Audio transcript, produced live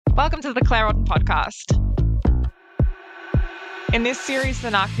Welcome to the Claire Orton podcast. In this series, The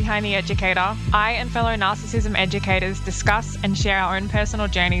Narc Behind the Educator, I and fellow narcissism educators discuss and share our own personal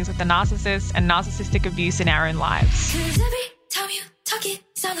journeys with the narcissist and narcissistic abuse in our own lives. 'Cause every time you talk it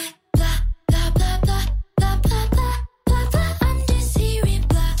sound like blah, blah, blah, blah, blah, blah, blah, blah, blah. I'm just hearing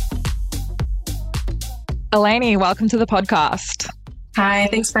blah. Eleni, welcome to the podcast. Hi,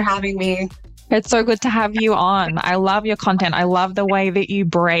 thanks for having me. It's so good to have you on. I love your content. I love the way that you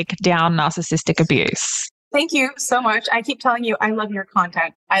break down narcissistic abuse. Thank you so much. I keep telling you, I love your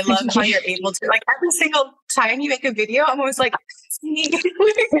content. I love how you're able to, like, every single time you make a video, I'm always like, that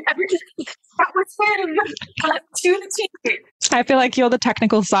was him. To the T. I feel like you're the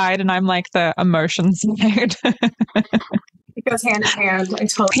technical side and I'm like the emotion side. It goes hand in hand. I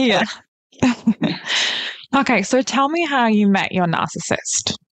totally Yeah. Okay, so tell me how you met your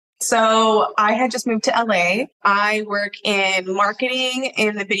narcissist. So I had just moved to LA. I work in marketing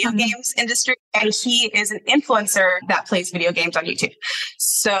in the video games industry, and he is an influencer that plays video games on YouTube.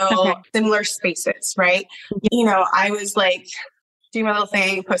 So similar spaces, right? You know, I was like doing my little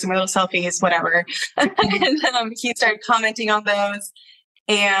thing, posting my little selfies, whatever. And he started commenting on those.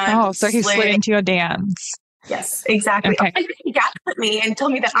 And so he slid into your DMs. Yes, exactly. Okay. And he gaslit me and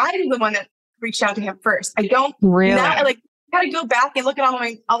told me that I'm the one that reached out to him first. I don't really got to go back and look at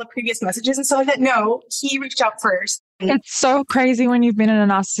all the previous messages and stuff like that. No, he reached out first. It's so crazy when you've been in a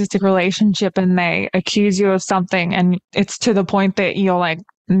narcissistic relationship and they accuse you of something and it's to the point that you're like,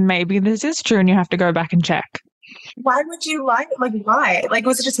 maybe this is true and you have to go back and check. Why would you lie? Like, why? Like,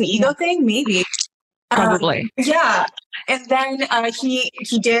 was it just an ego thing? Maybe. Probably. Yeah. And then he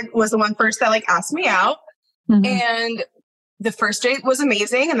was the one first that like asked me out. Mm-hmm. And the first date was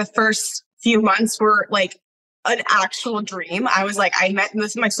amazing. And the first few months were like an actual dream. I was like,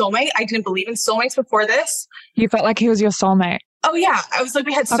 this is my soulmate. I didn't believe in soulmates before this. You felt like he was your soulmate. Oh yeah. I was like,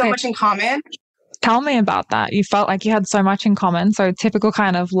 we had so much in common. Tell me about that. You felt like you had so much in common. So typical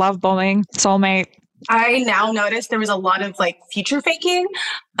kind of love bombing, soulmate. I now noticed there was a lot of like future faking.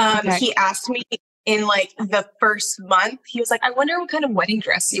 He asked me in like the first month, he was like, I wonder what kind of wedding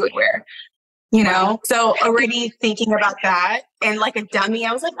dress you would wear. You know, so already thinking about that and like a dummy,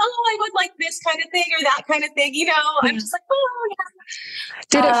 I was like, oh, I would like this kind of thing or that kind of thing. You know, I'm just like, oh,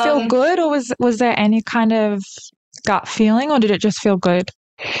 yeah. Did it feel good or was there any kind of gut feeling or did it just feel good?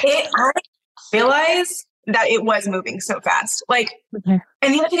 I realized that it was moving so fast. Like, and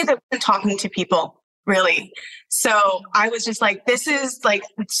the other thing is I wasn't talking to people really. So I was just like, this is like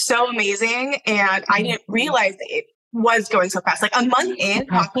so amazing. And I didn't realize that it was going so fast. Like a month in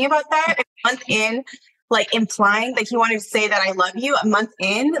talking about that, a month in like implying that he wanted to say that I love you, a month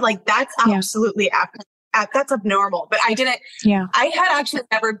in, like that's absolutely that's abnormal. But I didn't, I had actually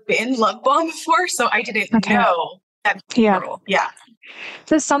never been love bombed before, so I didn't know that. Yeah.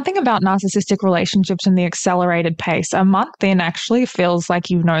 There's something about narcissistic relationships and the accelerated pace. A month in actually feels like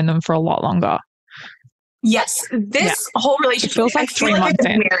you've known them for a lot longer. Yes. This whole relationship feels like 3 months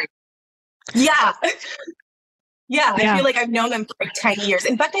in. Married. Yeah. Yeah, I feel like I've known them for like 10 years.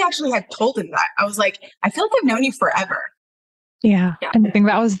 In fact, I actually had told him that. I was like, I feel like I've known you forever. Yeah. And I think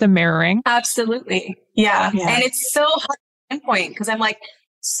that was the mirroring. Absolutely. Yeah. And it's so hard to pinpoint because I'm like,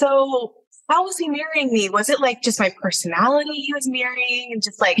 so how was he mirroring me? Was it like just my personality he was mirroring and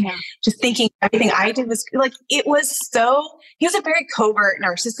just like, just thinking everything I did was like, he was a very covert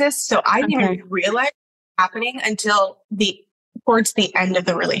narcissist. So I didn't even realize it was happening until towards the end of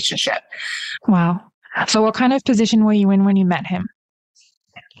the relationship. Wow. So what kind of position were you in when you met him?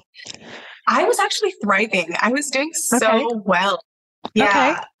 I was actually thriving. I was doing so well.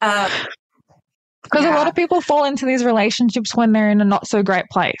 Yeah. Because a lot of people fall into these relationships when they're in a not so great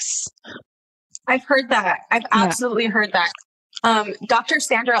place. I've heard that. I've absolutely heard that. Dr.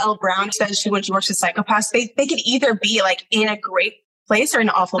 Sandra L. Brown says when she works with psychopaths, they could either be like in a great place or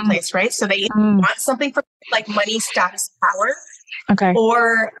an awful place, right? So they either want something from like money, status, power.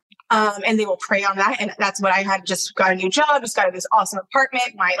 Or and they will prey on that. And that's what I had. Just got a new job, just got this awesome apartment.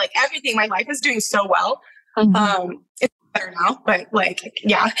 Everything, my life is doing so well. It's better now, but like,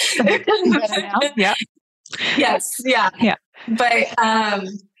 yeah. Yes. Yeah. Yeah. But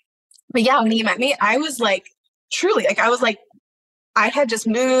yeah, when he met me, I was like, truly, like, I was like, I had just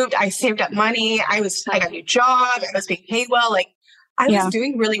moved. I saved up money. I got a new job. I was being paid well. Like, I was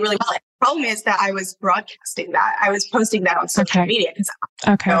doing really, really well. The problem is that I was broadcasting that. I was posting that on social media because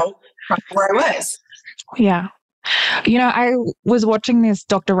I didn't know where I was. Yeah. You know, I was watching this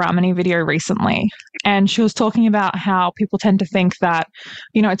Dr. Ramani video recently, and she was talking about how people tend to think that,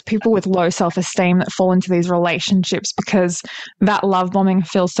 you know, it's people with low self-esteem that fall into these relationships because that love bombing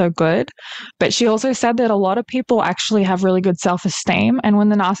feels so good. But she also said that a lot of people actually have really good self-esteem. And when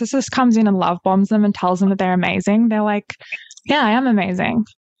the narcissist comes in and love bombs them and tells them that they're amazing, they're like, yeah, I am amazing.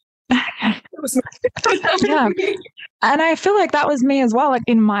 Yeah. And I feel like that was me as well. Like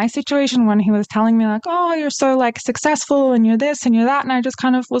in my situation when he was telling me like, oh, you're so like successful and you're this and you're that. And I just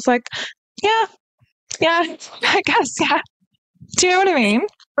kind of was like, yeah, I guess. Yeah. Do you know what I mean?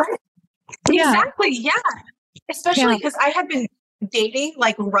 Right. Yeah. Exactly. Yeah. Especially because I had been dating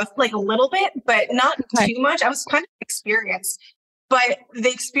like like a little bit, but not too much. I was kind of experienced. But the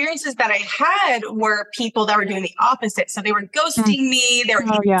experiences that I had were people that were doing the opposite. So they were ghosting me, they were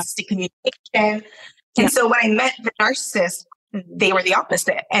constant communication. And so when I met the narcissist, they were the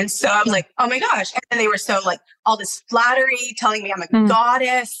opposite. And so I was like, oh my gosh. And then they were so like all this flattery, telling me I'm a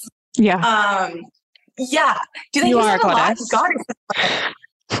goddess. Yeah. Yeah. Do they you use are that a goddess? Goddess.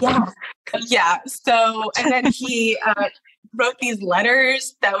 Yeah. Yeah. So, and then he wrote these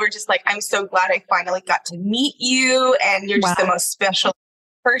letters that were just like, I'm so glad I finally got to meet you. And you're just the most special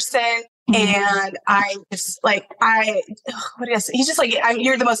person. And I just like, he's just like,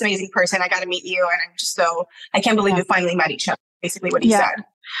 you're the most amazing person. I got to meet you. And I'm just I can't believe we finally met each other. Basically what he said.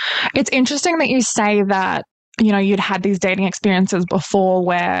 It's interesting that you say that, you know, you'd had these dating experiences before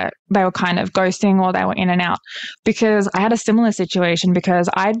where they were kind of ghosting or they were in and out, because I had a similar situation because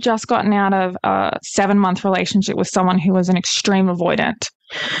I'd just gotten out of a 7-month relationship with someone who was an extreme avoidant.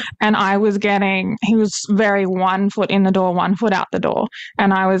 And he was very 1 foot in the door, 1 foot out the door.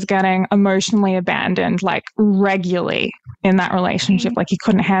 And I was getting emotionally abandoned like regularly in that relationship. Like he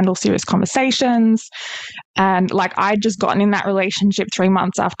couldn't handle serious conversations. And like I'd just gotten in that relationship 3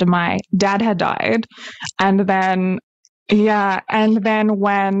 months after my dad had died. And then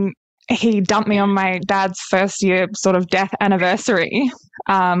when he dumped me on my dad's first year sort of death anniversary,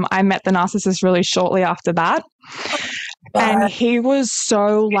 I met the narcissist really shortly after that. And he was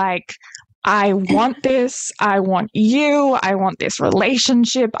so like, I want this. I want you. I want this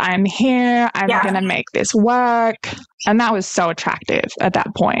relationship. I'm here. I'm going to make this work. And that was so attractive at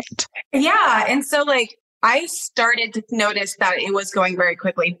that point. Yeah. And so like, I started to notice that it was going very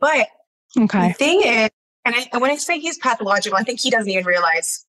quickly. But the thing is, and when I say he's pathological, I think he doesn't even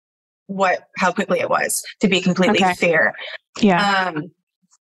realize how quickly it was, to be completely fair. Yeah.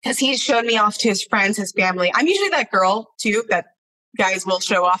 Because he showed me off to his friends, his family. I'm usually that girl too that guys will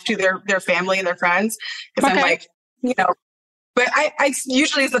show off to their family and their friends. Because I'm like, you know, but I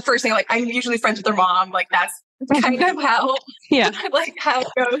usually is the first thing, like I'm usually friends with their mom. Like that's kind of how, like how it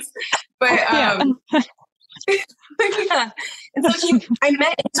goes. But And so I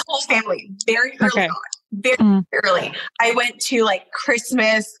met his whole family very early on. Very early. I went to like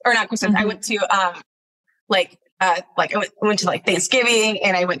Christmas, or not Christmas. I went to I went to like Thanksgiving,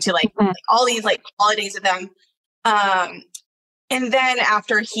 and I went to like all these like holidays with them. And then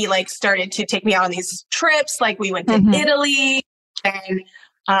after he like started to take me out on these trips, like we went to Italy, and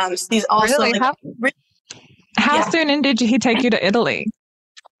these also really? Like, how soon in did he take you to Italy?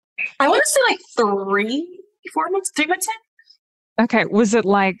 I want to say like 3 months in. Okay. Was it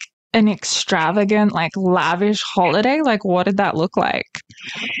like an extravagant, like lavish holiday? Like what did that look like?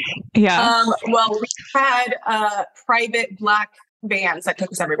 Yeah. Well, we had private black vans that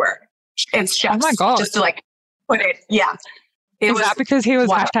took us everywhere, and chefs. Oh my God. Just to like put it. Yeah. Was that because he was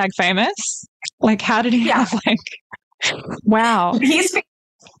hashtag famous? Like how did he have like, wow. He's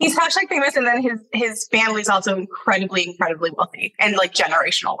hashtag famous, and then his family's also incredibly wealthy and like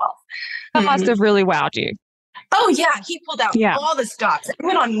generational wealth. That must have really wowed you. Oh yeah, he pulled out all the stops. He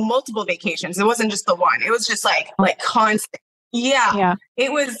went on multiple vacations. It wasn't just the one. It was just like constant. Yeah.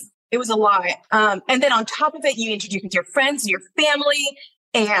 It was a lot. And then on top of it, you introduce with your friends and your family,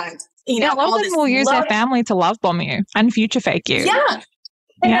 and you know, a lot of them will use their family to love bomb you and future fake you. Yeah.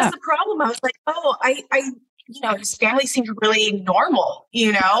 And that's the problem. I was like, oh, I you know, his family seemed really normal,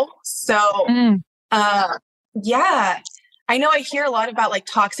 you know? So, yeah, I know I hear a lot about like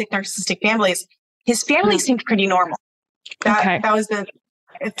toxic narcissistic families. His family seemed pretty normal. That was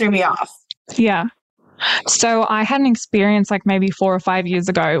it threw me off. Yeah. So I had an experience like maybe 4 or 5 years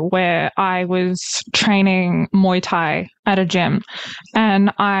ago where I was training Muay Thai at a gym,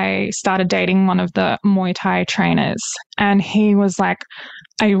 and I started dating one of the Muay Thai trainers, and he was like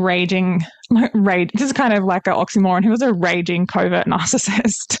a raging, this is kind of like an oxymoron. He was a raging covert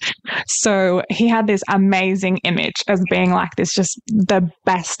narcissist. So he had this amazing image as being like this, just the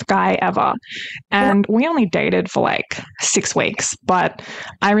best guy ever. And we only dated for like 6 weeks. But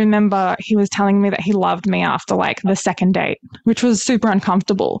I remember he was telling me that he loved me after like the second date, which was super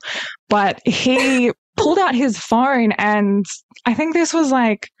uncomfortable. But he pulled out his phone, and I think this was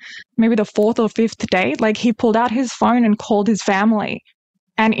like maybe the 4th or 5th date. Like he pulled out his phone and called his family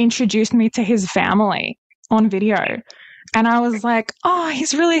and introduced me to his family on video. And I was like, oh,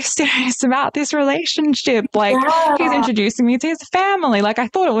 he's really serious about this relationship. Like, he's introducing me to his family. Like, I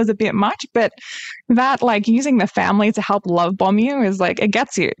thought it was a bit much, but that, like, using the family to help love bomb you is like, it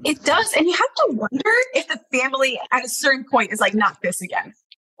gets you. It does. And you have to wonder if the family at a certain point is like, not this again.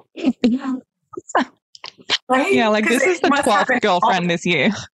 Right? Yeah, like, this is the 12th girlfriend this year.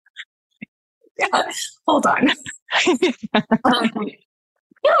 Yeah. Hold on.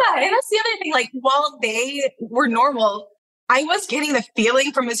 Yeah, and that's the other thing. Like, while they were normal, I was getting the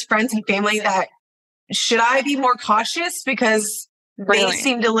feeling from his friends and family that should I be more cautious because they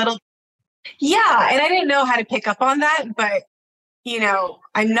seemed a little. Yeah, and I didn't know how to pick up on that, but you know,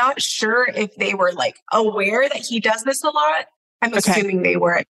 I'm not sure if they were like aware that he does this a lot. I'm assuming they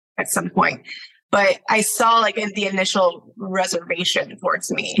were at some point, but I saw like the initial reservation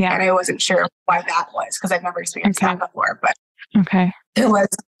towards me, and I wasn't sure why that was because I've never experienced that before, but. There was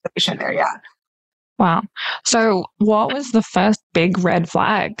a situation there, yeah. Wow. So what was the first big red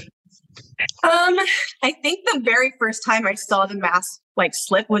flag? I think the very first time I saw the mask like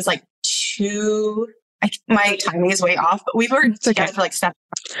slip was like my timing is way off, but we were together for like 7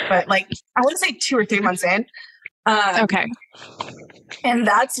 months, but like I want to say 2 or 3 months in. And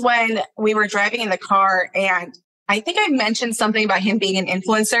that's when we were driving in the car, and I think I mentioned something about him being an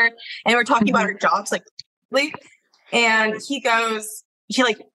influencer, and we're talking about our jobs, like. And he goes,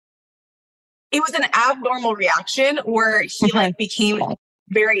 it was an abnormal reaction where he like became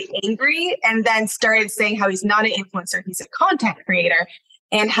very angry and then started saying how he's not an influencer, he's a content creator,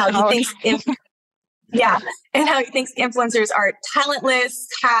 and how he thinks, and how he thinks influencers are talentless,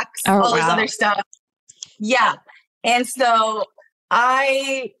 hacks, all this other stuff. Yeah. And so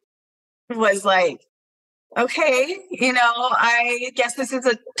I was like, okay, you know, I guess this is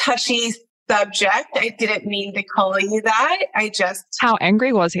a touchy subject. I didn't mean to call you that. How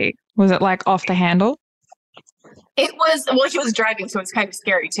angry was he? Was it like off the handle? It was, well, he was driving, so it's kind of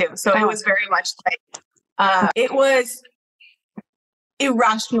scary too. So it was very much like, it was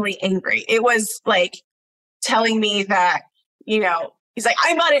irrationally angry. It was like telling me that, you know, he's like,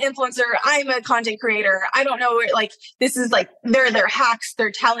 I'm not an influencer. I'm a content creator. I don't know. Like, this is like, they're hacks.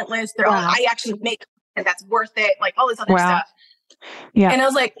 They're talentless. I actually make, and that's worth it. Like all this other stuff. Yeah. And I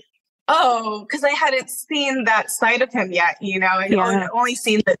was like, oh, because I hadn't seen that side of him yet, you know, I'd only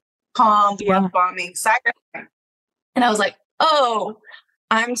seen the calm, love bombing side of him. And I was like, oh,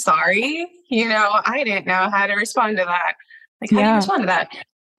 I'm sorry. You know, I didn't know how to respond to that. Like, how do you respond to that?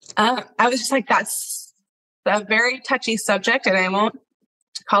 I was just like, that's a very touchy subject, and I won't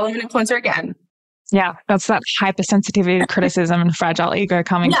call him an influencer again. Yeah, that's that hypersensitivity to criticism and fragile ego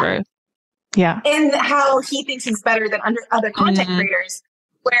coming through. Yeah. And how he thinks he's better than other content creators.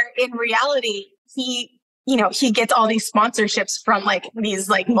 Where in reality, he gets all these sponsorships from like these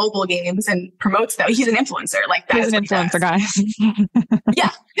like mobile games and promotes them. He's an influencer. Like that. He's an influencer, guys.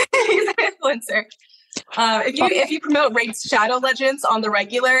 Yeah, he's an influencer. If you promote Raid Shadow Legends on the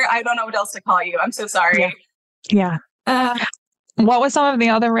regular, I don't know what else to call you. I'm so sorry. Yeah. What were some of the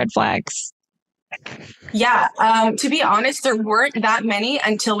other red flags? Yeah. To be honest, there weren't that many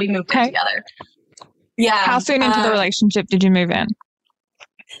until we moved in together. Yeah. How soon into the relationship did you move in?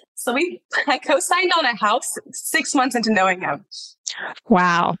 So I co-signed on a house 6 months into knowing him.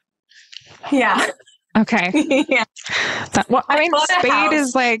 Wow. Yeah. Okay. Yeah. Speed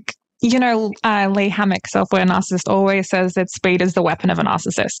is like, you know, Lee Hammock, self-aware narcissist, always says that speed is the weapon of a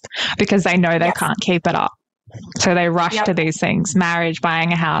narcissist because they know they can't keep it up. So they rush to these things: marriage,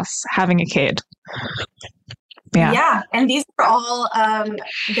 buying a house, having a kid. Yeah. And these are all,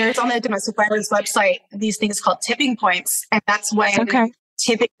 there's on the domestic violence website, these things called tipping points. And that's when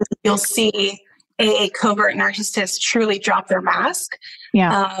typically you'll see a covert narcissist truly drop their mask.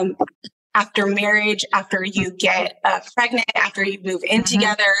 Yeah. After marriage, after you get pregnant, after you move in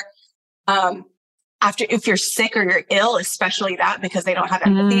together, after if you're sick or you're ill, especially that, because they don't have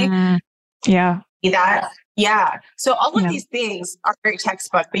empathy. So all of these things are very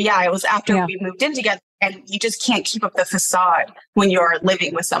textbook. But it was after we moved in together, and you just can't keep up the facade when you're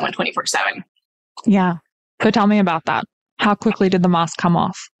living with someone 24/7. Yeah. So tell me about that. How quickly did the mask come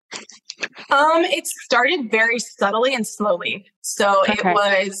off? It started very subtly and slowly. So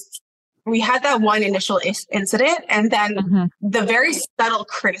Okay. we had that one initial incident, and then Mhm. the very subtle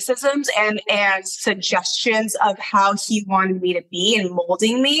criticisms and suggestions of how he wanted me to be and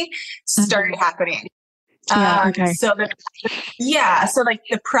molding me started happening. Yeah. Okay. So like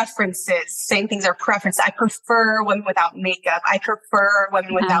the preferences, saying things are preference. I prefer women without makeup. I prefer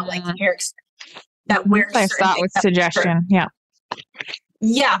women without like hair that wear They certain start things with that- suggestion. Yeah.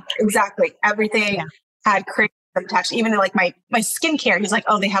 Yeah, exactly. Everything Yeah. had criticism attached. Even like my skincare, he's like,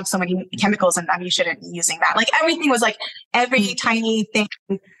 oh, they have so many chemicals in them. You shouldn't be using that. Like everything was like every tiny thing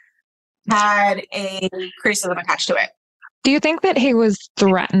had a criticism attached to it. Do you think that he was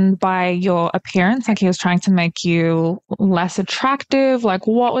threatened by your appearance? Like he was trying to make you less attractive? Like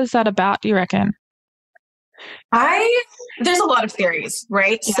what was that about, do you reckon? There's a lot of theories,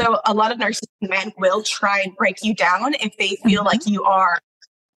 right? Yeah. So a lot of narcissistic men will try and break you down if they feel like you are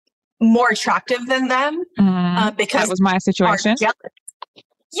more attractive than them, because that was my situation. jealous.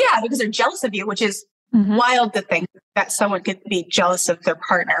 Yeah, because they're jealous of you, which is wild to think that someone could be jealous of their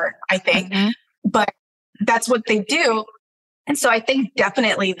partner, I think. But that's what they do. And so I think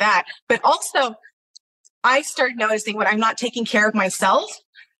definitely that. But also, I started noticing when I'm not taking care of myself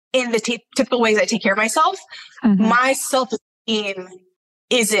in the typical ways I take care of myself, my self-esteem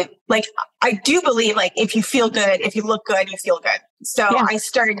isn't like, I do believe like if you feel good, if you look good, you feel good. So I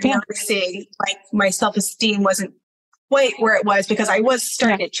started noticing like my self-esteem wasn't quite where it was because I was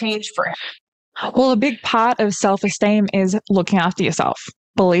starting to change for it. Well, a big part of self-esteem is looking after yourself,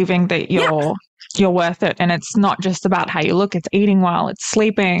 believing that you're worth it. And it's not just about how you look, it's eating well, it's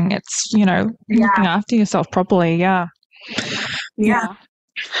sleeping, it's, looking after yourself properly. Yeah.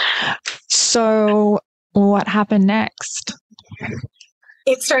 So what happened next?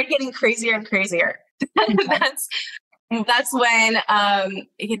 It started getting crazier and crazier. That's when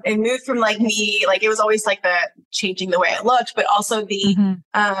it moved from like me, like it was always like the changing the way I looked, but also the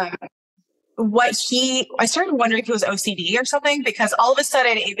I started wondering if it was OCD or something, because all of a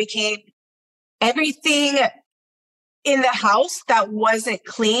sudden it became everything in the house that wasn't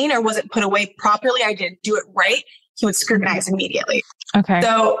clean or wasn't put away properly, I didn't do it right, he would scrutinize immediately. Okay.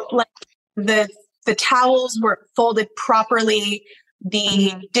 So like the towels were folded properly,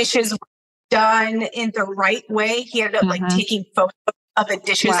 the dishes were done in the right way. He ended up like taking photos of the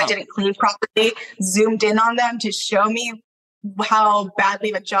dishes that didn't clean properly, zoomed in on them to show me how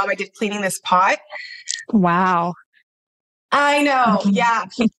badly of a job I did cleaning this pot. Wow. I know. Yeah.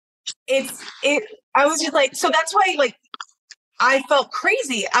 I was just like, so that's why like I felt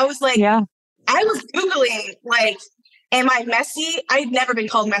crazy. I was like, I was Googling like, am I messy? I'd never been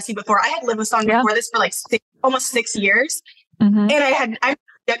called messy before. I had lived with someone before this for like almost 6 years. And I'm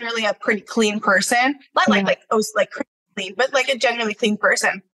generally a pretty clean person. Not like clean, but like a generally clean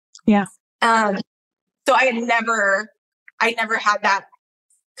person. Yeah. So I never had that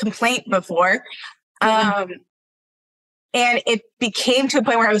complaint before. And it became to a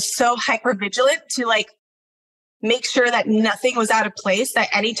point where I was so hyper vigilant to like make sure that nothing was out of place, that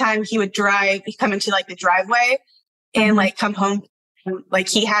anytime he would he'd come into like the driveway and like come home, like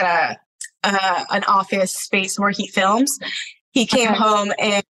he had an office space where he films. He came home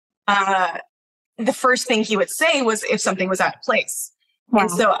and the first thing he would say was if something was out of place. Wow.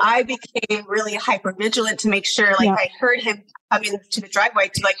 And so I became really hyper vigilant to make sure like I heard him come into the driveway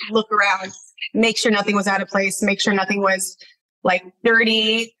to like look around, make sure nothing was out of place, make sure nothing was like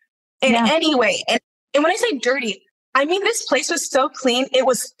dirty in any way. And when I say dirty, I mean, this place was so clean. It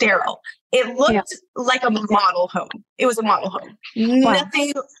was sterile. It looked like a model home. It was a model home. Wow.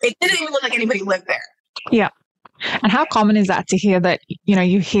 Nothing. It didn't even look like anybody lived there. Yeah. And how common is that to hear that,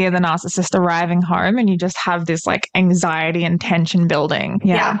 you hear the narcissist arriving home and you just have this like anxiety and tension building?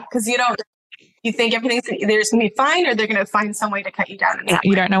 Yeah. Because you think everything's either going to be fine or they're going to find some way to cut you down.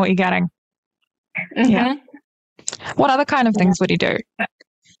 You don't know what you're getting. Yeah. What other kind of things would he do?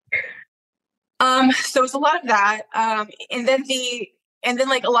 So it's a lot of that. And then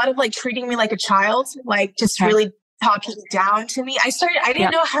like a lot of like treating me like a child, like just really talking down to me. I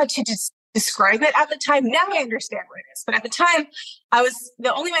didn't know how to just describe it at the time. Now I understand what it is. But at the time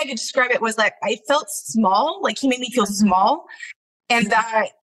the only way I could describe it was like, I felt small, like he made me feel small, and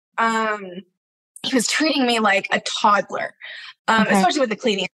that, he was treating me like a toddler, especially with the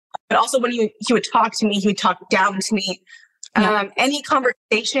cleaning, but also when he would talk to me, he would talk down to me. Any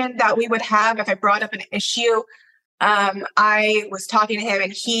conversation that we would have, if I brought up an issue, I was talking to him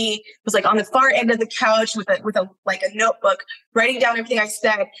and he was like on the far end of the couch with a notebook, writing down everything I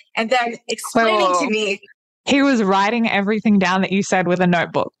said and then explaining to me. He was writing everything down that you said with a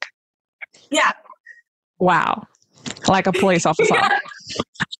notebook. Yeah. Wow. Like a police officer.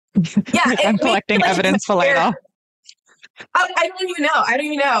 Yeah. I'm collecting evidence for later. I don't even know. I don't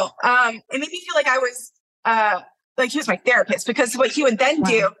even know. It made me feel like I was like he was my therapist, because what he would then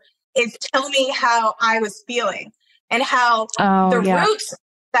do is tell me how I was feeling and how the root of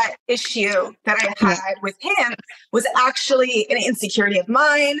that issue that I had with him was actually an insecurity of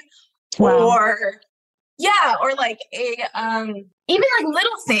mine, or like a even like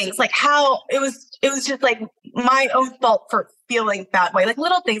little things, like how it was just like my own fault for feeling that way. Like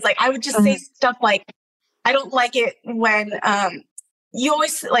little things, like I would just say stuff like, I don't like it when you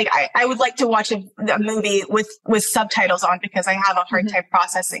always like I would like to watch a movie with subtitles on, because I have a hard time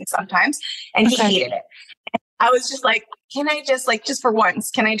processing sometimes, and he hated it. And I was just like, can I just like, just for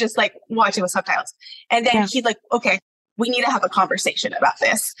once, can I just like watch it with subtitles? And then he'd like, okay, we need to have a conversation about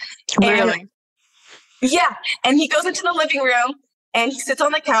this. Really? And, and he goes into the living room and he sits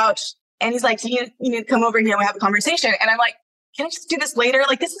on the couch and he's like, you need to come over here and we have a conversation. And I'm like, can I just do this later?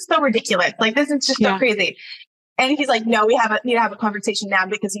 Like, this is so ridiculous. Like, this is just so crazy. And he's like, no, we need to have a conversation now,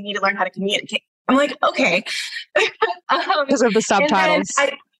 because you need to learn how to communicate. I'm like, okay. Because of the subtitles.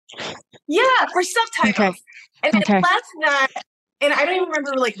 For subtitles. And then left that, and I don't even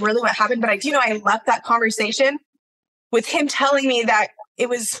remember like really what happened, but I do know I left that conversation with him telling me that it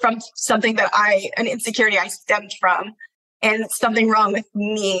was from something that an insecurity I stemmed from, and something wrong with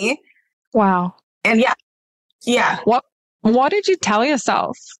me. Wow. And What did you tell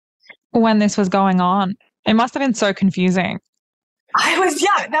yourself when this was going on? It must have been so confusing.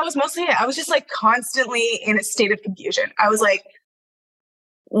 That was mostly it. I was just like constantly in a state of confusion. I was like,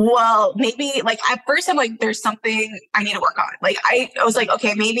 well, maybe like at first I'm like, there's something I need to work on. Like I was like,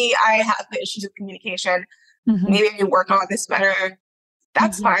 okay, maybe I have the issues of communication. Maybe I can work on this better.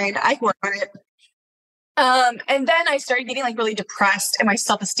 That's fine. I can work on it. And then I started getting like really depressed, and my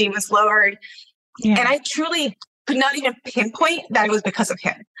self-esteem was lowered. And I truly could not even pinpoint that it was because of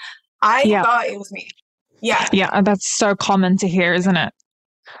him. I thought it was me. Yeah, that's so common to hear, isn't it?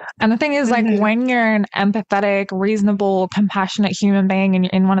 And the thing is, like, when you're an empathetic, reasonable, compassionate human being and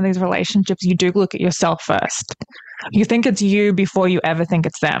you're in one of these relationships, you do look at yourself first. You think it's you before you ever think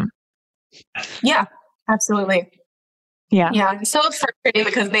it's them. Yeah, absolutely. Yeah. It's so frustrating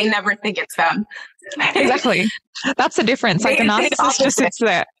because they never think it's them. Exactly. That's the difference. Like, a narcissist just sits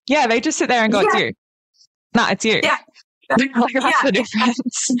there. Yeah, they just sit there and go, it's you. No, it's you. Yeah. Like, that's the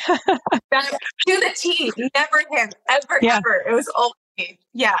difference. To the T. Never him. Ever. It was always me.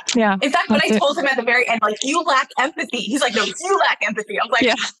 Yeah. In fact, when I told him at the very end, like, you lack empathy. He's like, no, you lack empathy. I was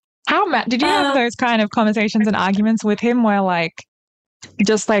like, how mad? Did you have those kind of conversations and arguments with him where, like,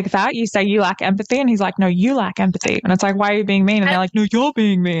 just like that, you say you lack empathy, and he's like, no, you lack empathy. And it's like, why are you being mean? And they're like, no, you're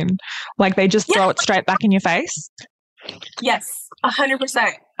being mean. Like, they just throw it straight back in your face. Yes, 100%.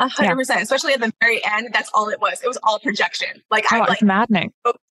 100%. Especially at the very end, that's all it was. It was all projection. Like, it's like maddening.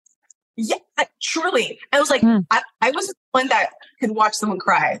 Yeah, truly. I was like, I was the one that could watch someone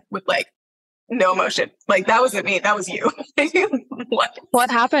cry with like no emotion. Like, that wasn't me. That was you.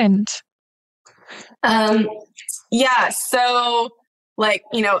 What happened? So like,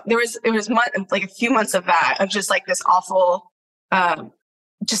 you know, there was like a few months of that, of just like this awful, I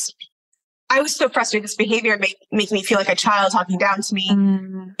was so frustrated. This behavior making me feel like a child, talking down to me.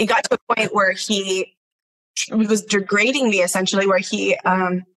 It got to a point where he was degrading me, essentially, where he,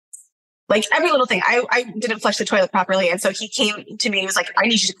 like every little thing, I didn't flush the toilet properly. And so he came to me and was like, I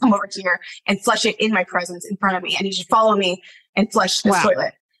need you to come over here and flush it in my presence in front of me. I need you to follow me and flush this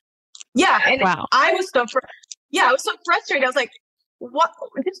toilet. Yeah. And I was so frustrated. I was like, what?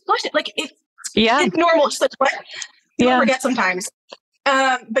 Just flush it. Like, it's normal. Just like, what? People forget sometimes.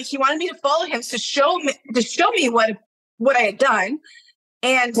 But he wanted me to follow him to show me what I had done.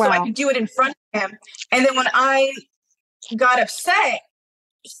 And so I could do it in front of him. And then when I got upset,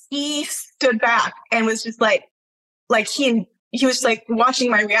 he stood back and was just like he was like watching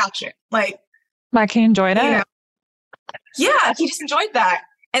my reaction. Like he enjoyed it? You know, yeah, he just enjoyed that.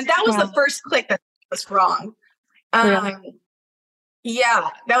 And that was the first click that was wrong. Really? Yeah,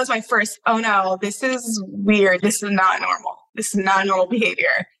 that was my first, oh no, this is weird. This is not normal. This is not normal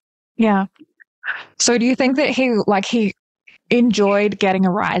behavior. Yeah. So do you think that he enjoyed getting a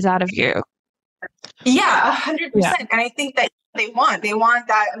rise out of you? Yeah, 100%. And I think that they want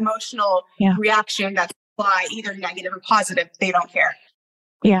that emotional reaction that's apply, either negative or positive. They don't care.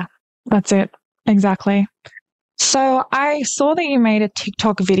 Yeah, that's it. Exactly. So I saw that you made a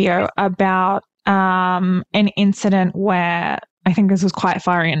TikTok video about an incident where, I think this was quite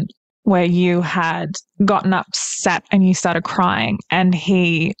far in, where you had gotten upset and you started crying and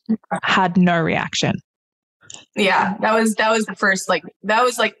he had no reaction. Yeah, that was the first, like, that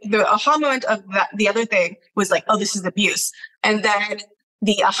was like the aha moment of that. The other thing was like, oh, this is abuse. And then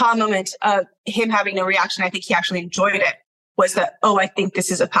the aha moment of him having no reaction, I think he actually enjoyed it, was that, oh, I think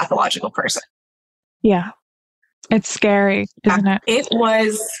this is a pathological person. Yeah. It's scary, isn't it? It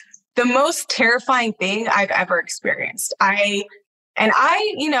was the most terrifying thing I've ever experienced. I'm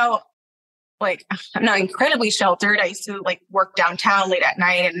not incredibly sheltered. I used to like work downtown late at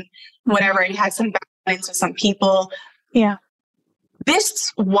night and whatever, and had some balance with some people. Yeah.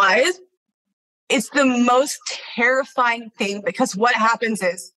 It's the most terrifying thing, because what happens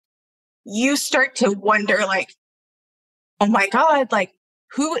is you start to wonder, like, oh my God, like,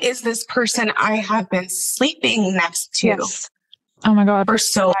 who is this person I have been sleeping next to? Yes. Oh my God. For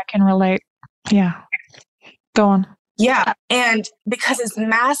so I can relate. Yeah. Go on. Yeah. And because his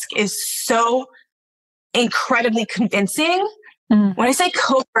mask is so incredibly convincing, when I say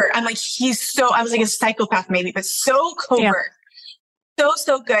covert, I'm like, I was like a psychopath maybe, but so covert,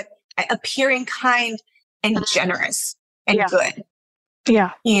 so good at appearing kind and generous and good.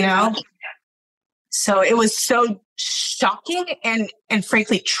 Yeah. You know? So it was so shocking and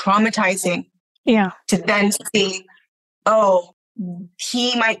frankly traumatizing. Yeah. To then see, oh,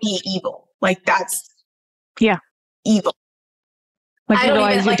 he might be evil. Like that's evil. Like you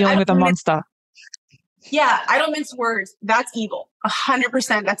realize you're dealing with a monster. Yeah, I don't mince words. That's evil.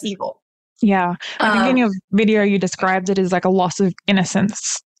 100% that's evil. Yeah. I think in your video you described it as like a loss of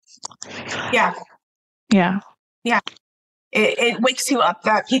innocence. Yeah. Yeah. Yeah. It wakes you up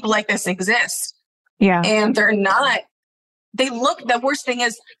that people like this exist. Yeah. And the worst thing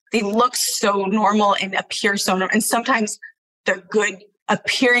is they look so normal and appear so normal. And sometimes they're good,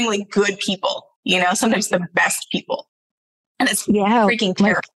 appearingly good people, you know, sometimes the best people. And it's freaking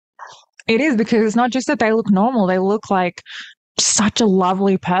terrible. It is, because it's not just that they look normal, they look like such a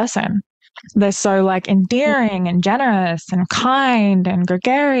lovely person. They're so like endearing and generous and kind and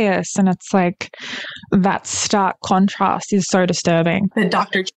gregarious. And it's like that stark contrast is so disturbing. The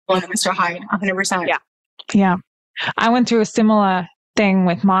Dr. Jekyll and Mr. Hyde, 100%. Yeah. Yeah. I went through a similar thing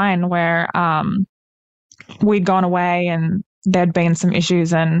with mine where we'd gone away and there'd been some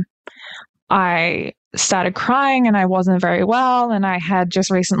issues, and I started crying and I wasn't very well, and I had just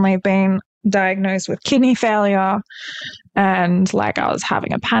recently been diagnosed with kidney failure, and like I was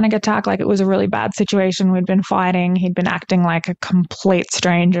having a panic attack. Like it was a really bad situation. We'd been fighting. He'd been acting like a complete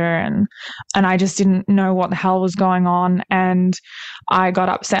stranger, and I just didn't know what the hell was going on. And I got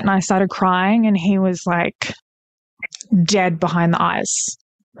upset and I started crying, and he was like dead behind the eyes.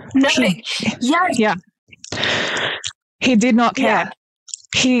 Nothing. Yeah. He did not care. Yeah.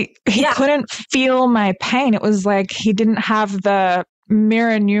 He couldn't feel my pain. It was like he didn't have the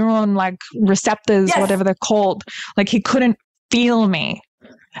mirror neuron like receptors, whatever they're called. Like he couldn't feel me.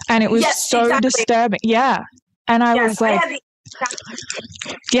 And it was disturbing. Yeah. And I was like,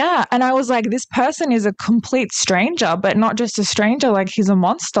 and I was like, this person is a complete stranger, but not just a stranger, like he's a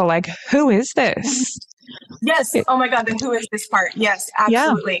monster. Like, who is this? Yes. Oh my God. Then who is this part? Yes,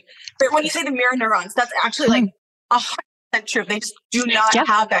 absolutely. Yeah. But when you say the mirror neurons, that's actually like 100% true. They just do not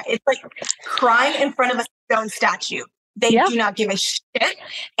have that. It's like crying in front of a stone statue. They do not give a shit.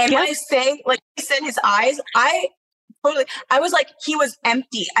 And when I say, like I said, his eyes, I was like, he was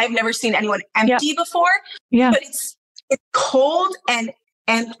empty. I've never seen anyone empty before. Yeah. But it's cold and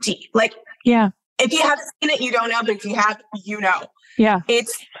empty. Like, if you haven't seen it, you don't know. But if you have, you know. Yeah.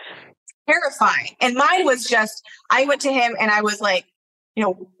 It's terrifying. And mine was just, I went to him and I was like, you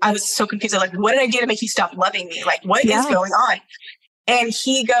know, I was so confused. I'm like, what did I do to make you stop loving me? Like, what is going on? And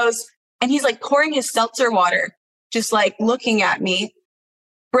he goes, and he's like pouring his seltzer water, just like looking at me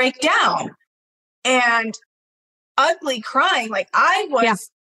break down and ugly crying. Like I was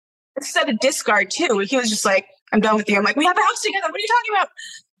at a discard too. He was just like, I'm done with you. I'm like, we have a house together. What are you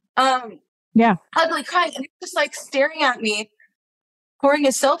talking about? Ugly crying. And he's just like staring at me, pouring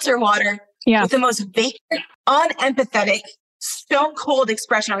his seltzer water with the most vacant, unempathetic, stone cold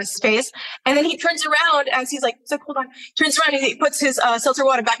expression on his face. And then he turns around as he's like, so hold on, turns around and he puts his seltzer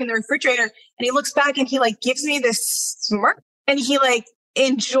water back in the refrigerator, and he looks back and he like gives me this smirk, and he like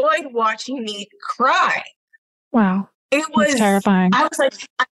enjoyed watching me cry. Wow. It was terrifying. I was like,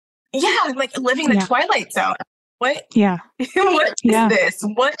 I'm like living in the Twilight Zone. What? Yeah. What is this?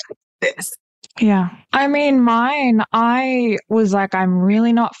 What is this? Yeah. I mean, mine, I was like, I'm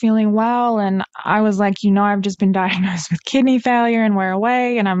really not feeling well. And I was like, you know, I've just been diagnosed with kidney failure and we're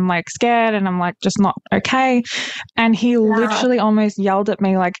away, and I'm like scared and I'm like just not okay. And he literally almost yelled at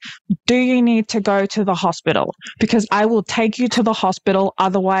me like, do you need to go to the hospital? Because I will take you to the hospital.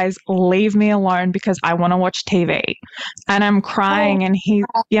 Otherwise, leave me alone because I want to watch TV. And I'm crying and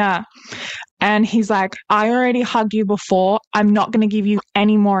and he's like, I already hugged you before. I'm not going to give you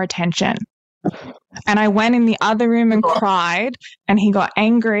any more attention. And I went in the other room and cried, and he got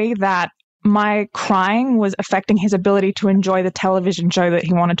angry that my crying was affecting his ability to enjoy the television show that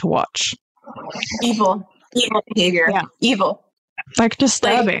he wanted to watch. Evil behavior. Yeah. Evil. Like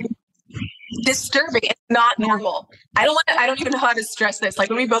disturbing. Disturbing. It's not normal. I don't even know how to stress this. Like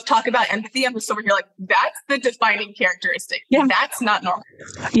when we both talk about empathy, I'm just over here like, that's the defining characteristic. Yeah. That's not normal.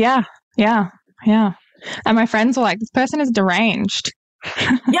 Yeah. And my friends were like, this person is deranged.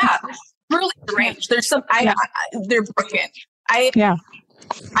 Yeah. Really deranged. There's some, they're broken. I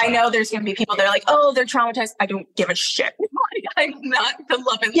know there's going to be people that are like, oh, they're traumatized. I don't give a shit. I'm not the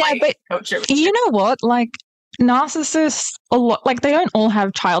love and light coach. You know what? Like narcissists, they don't all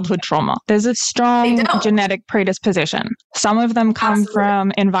have childhood trauma. There's a strong genetic predisposition. Some of them come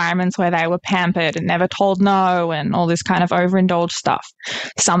from environments where they were pampered and never told no and all this kind of overindulged stuff.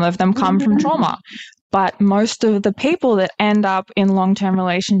 Some of them come from trauma. But most of the people that end up in long-term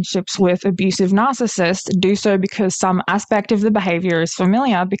relationships with abusive narcissists do so because some aspect of the behavior is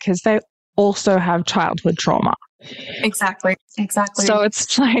familiar because they also have childhood trauma. Exactly. So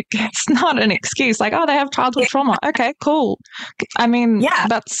it's like, it's not an excuse. Like, oh, they have childhood trauma. Okay, cool. I mean,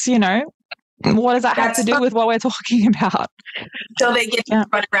 that's, what does that have to do with what we're talking about? So they get to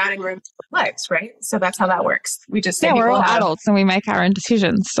run around and ruin lives, right? So that's how that works. We just say we're all adults and we make our own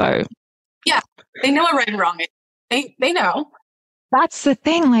decisions. So they know what right and wrong is. They know. That's the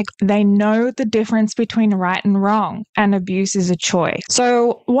thing. Like, they know the difference between right and wrong, and abuse is a choice.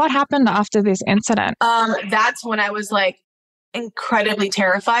 So what happened after this incident? That's when I was like incredibly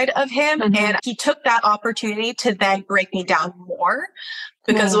terrified of him. And he took that opportunity to then break me down more,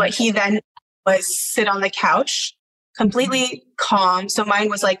 because what he then was sit on the couch, completely calm. So mine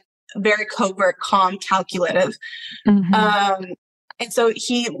was like very covert, calm, calculative. And so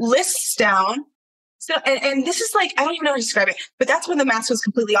he lists down. So, and this is like, I don't even know how to describe it, but that's when the mask was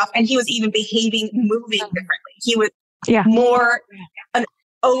completely off and he was even moving differently. He was more an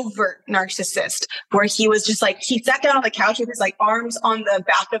overt narcissist, where he was just like, he sat down on the couch with his like arms on the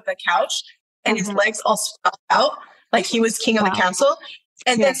back of the couch and his legs all spread out, like he was king of the castle,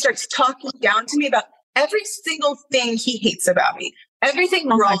 and then starts talking down to me about every single thing he hates about me, everything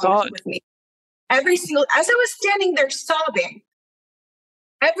wrong with me, as I was standing there sobbing,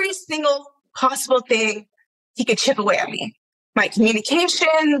 every single possible thing he could chip away at me. My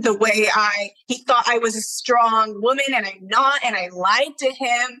communication, the way he thought I was a strong woman and I'm not, and I lied to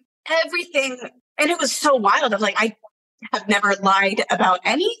him, everything. And it was so wild. I'm like, I have never lied about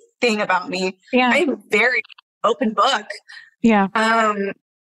anything about me. I'm a very open book.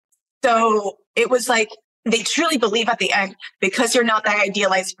 So it was like, they truly believe at the end, because you're not that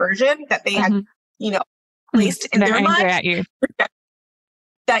idealized version that they had, placed in their mind. At you.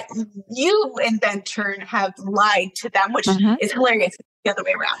 That you in then turn have lied to them, which is hilarious. The other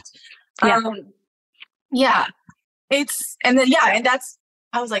way around. And that's,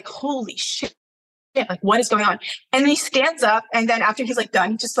 I was like, holy shit, like what is going on? And then he stands up, and then after he's like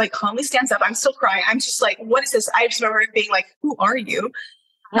done, he just like calmly stands up. I'm still crying. I'm just like, what is this? I just remember being like, who are you?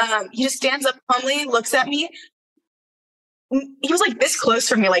 He just stands up calmly, looks at me. He was like this close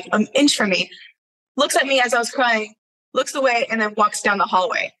from me, like an inch from me, looks at me as I was crying, looks away, and then walks down the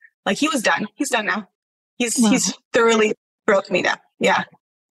hallway. Like he was done. He's done now. He's thoroughly broke me down. Yeah.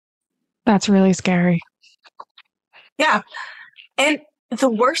 That's really scary. Yeah. And the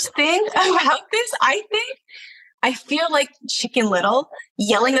worst thing about this, I feel like Chicken Little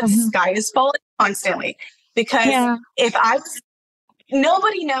yelling that the sky is falling constantly. Because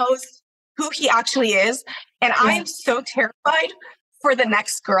nobody knows who he actually is. And I am so terrified for the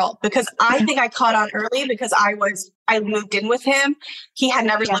next girl, because I think I caught on early, because I moved in with him. He had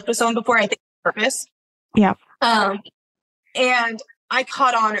never lived with someone before, I think on purpose. Yeah. And I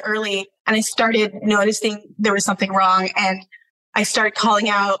caught on early, and I started noticing there was something wrong, and I started calling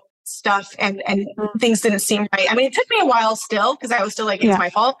out stuff, and things didn't seem right. I mean, it took me a while still, because I was still like, it's my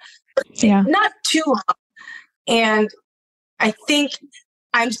fault. Not too long. And I think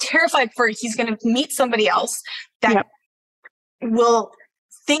I'm terrified he's going to meet somebody else that will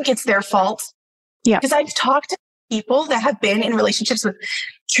think it's their fault. Yeah. Because I've talked to people that have been in relationships with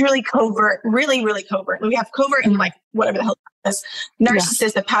truly covert, really, really covert. We have covert and like whatever the hell it is,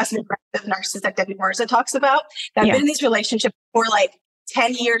 narcissist, the passive aggressive narcissist that Debbie Marza talks about, that have been in these relationships for like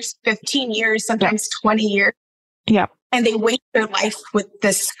 10 years, 15 years, sometimes 20 years. Yeah. And they waste their life with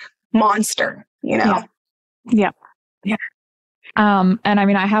this monster, Yeah. And I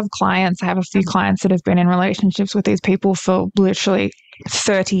mean, I have a few clients that have been in relationships with these people for literally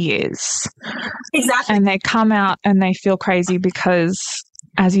 30 years. Exactly. And they come out and they feel crazy because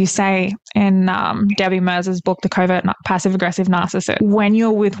as you say in Debbie Mers's book, The Covert Passive Aggressive Narcissist, when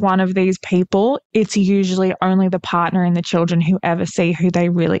you're with one of these people, it's usually only the partner and the children who ever see who they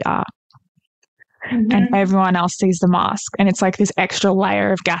really are. And everyone else sees the mask. And it's like this extra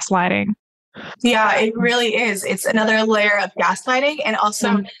layer of gaslighting. Yeah, it really is. It's another layer of gaslighting and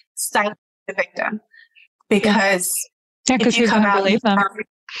also silence the victim. Because if you come out, believe them.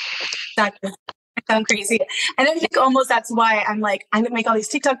 That sounds crazy. And I think almost that's why I'm like, I'm going to make all these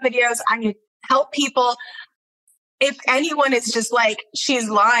TikTok videos. I'm going to help people. If anyone is just like, she's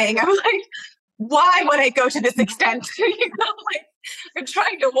lying, I'm like, why would I go to this extent? Like, I'm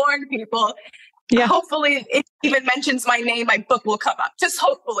trying to warn people. Yeah. Hopefully, if it even mentions my name, my book will come up. Just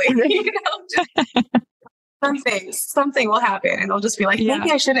hopefully, something will happen, and I'll just be like,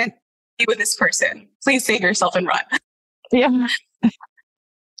 maybe I shouldn't be with this person. Please save yourself and run. Yeah,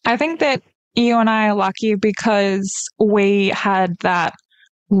 I think that you and I are lucky because we had that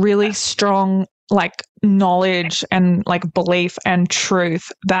really strong, like, knowledge and like belief and truth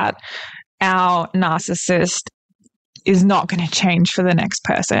that our narcissist is not going to change for the next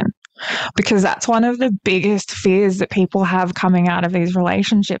person. Because that's one of the biggest fears that people have coming out of these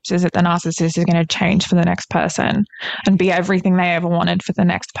relationships, is that the narcissist is going to change for the next person and be everything they ever wanted for the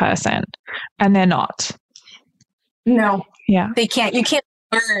next person. And they're not. No. Yeah. They can't. You can't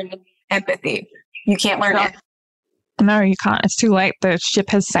learn empathy. You can't learn it. No, you can't. It's too late. The ship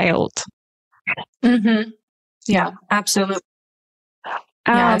has sailed. Yeah, absolutely.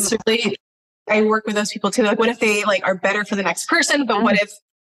 Yeah, it's really, I work with those people too. Like, what if they like are better for the next person, but what if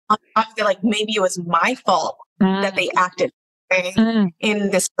I feel like maybe it was my fault that they acted in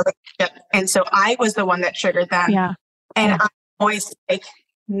this relationship. And so I was the one that triggered them. Yeah. And I'm always like,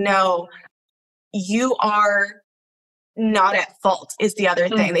 no, you are not at fault is the other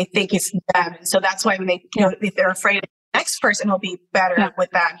thing. They think it's them. And so that's why when they, if they're afraid the next person will be better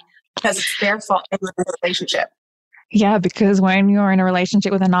with them because it's their fault in the relationship. Yeah, because when you're in a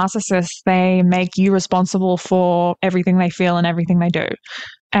relationship with a narcissist, they make you responsible for everything they feel and everything they do.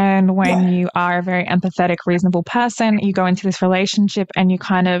 And when you are a very empathetic, reasonable person, you go into this relationship and you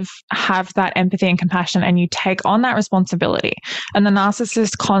kind of have that empathy and compassion and you take on that responsibility. And the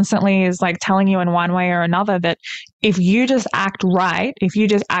narcissist constantly is like telling you in one way or another that if you just act right, if you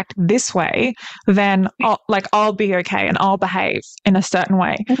just act this way, then I'll be okay and I'll behave in a certain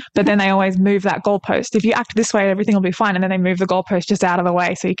way. But then they always move that goalpost. If you act this way, everything will be fine. And then they move the goalpost just out of the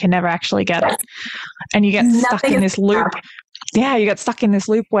way so you can never actually get it. And you get stuck in this loop. Yeah, you get stuck in this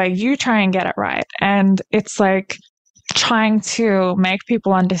loop where you try and get it right. And it's like trying to make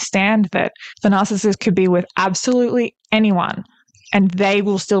people understand that the narcissist could be with absolutely anyone and they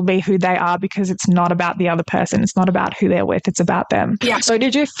will still be who they are because it's not about the other person. It's not about who they're with. It's about them. Yeah. So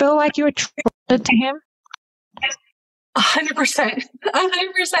did you feel like you were attracted to him? 100%.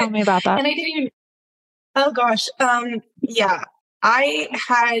 100%. Tell me about that. And I didn't even, oh gosh. Yeah, I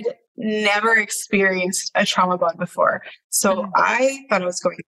had never experienced a trauma bond before. So I thought I was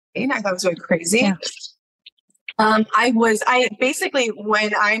going insane. I thought I was going crazy. Yeah. I basically,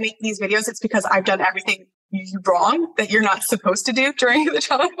 when I make these videos, it's because I've done everything wrong that you're not supposed to do during the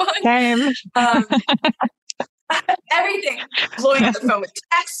trauma bond. Same. Everything. Blowing up the phone with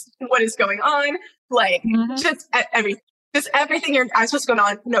text, what is going on, like just everything. Just everything I'm supposed to go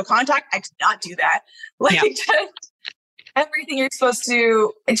on, no contact. I did not do that. Like just everything you're supposed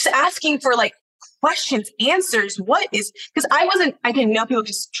to, just asking for like questions, answers. What is, because I didn't know people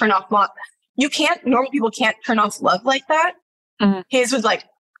just turn off love. Normal people can't turn off love like that. His was like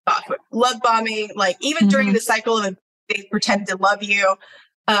love bombing, like even during the cycle of they pretend to love you.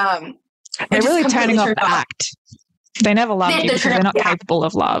 They're really turning off the act. They never love you because they're not capable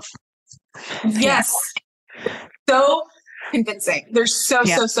of love. Yes. So convincing. They're so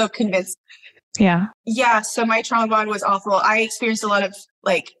convincing. Yeah. Yeah. So my trauma bond was awful. I experienced a lot of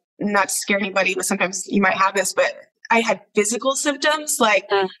like, not to scare anybody, but sometimes you might have this, but I had physical symptoms. Like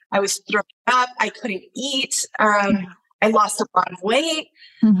I was throwing up. I couldn't eat. I lost a lot of weight.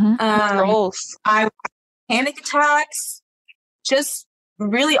 I panic attacks, just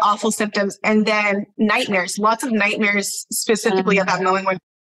really awful symptoms. And then nightmares, lots of nightmares, specifically at that moment when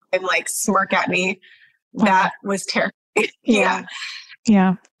they like smirk at me. That was terrible. Yeah.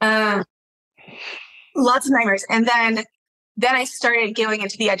 Lots of nightmares. And then I started going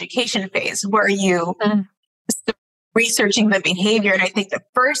into the education phase where you start researching the behavior. And I think the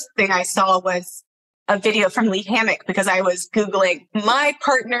first thing I saw was a video from Lee Hammock because I was Googling, my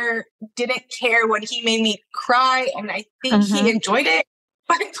partner didn't care when he made me cry. And I think he enjoyed it.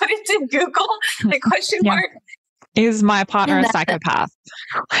 But I put it to Google, the question mark. Is my partner a psychopath?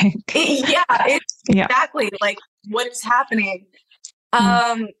 Exactly. Like what is happening?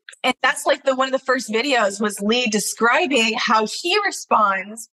 And that's like one of the first videos was Lee describing how he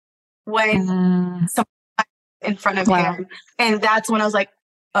responds when someone in front of him. And that's when I was like,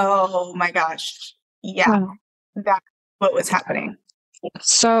 oh my gosh. Yeah. That's what was happening.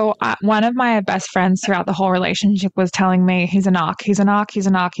 So one of my best friends throughout the whole relationship was telling me he's a narc, he's a narc, he's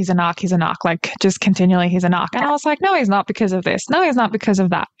a narc, he's a narc, he's a narc, like just continually he's a narc. And I was like, no, he's not because of this. No, he's not because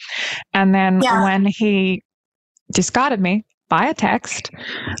of that. And then when he discarded me via text,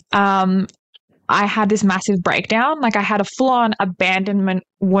 I had this massive breakdown. Like I had a full-on abandonment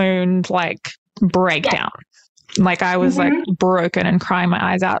wound, like breakdown. Like I was like broken and crying my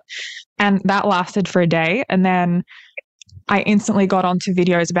eyes out. And that lasted for a day. And then I instantly got onto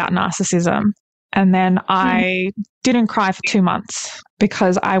videos about narcissism. And then I didn't cry for 2 months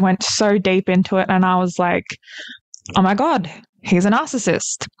because I went so deep into it. And I was like, oh my God, he's a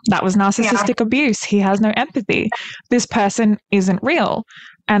narcissist. That was narcissistic abuse. He has no empathy. This person isn't real.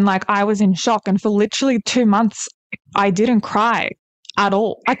 And like I was in shock. And for literally 2 months, I didn't cry at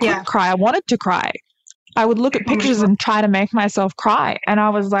all. I couldn't cry. I wanted to cry. I would look at pictures and try to make myself cry. And I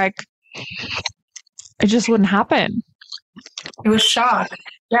was like, it just wouldn't happen. It was shock.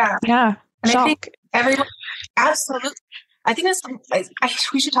 Yeah. Yeah. And shock. I think everyone, absolutely. I think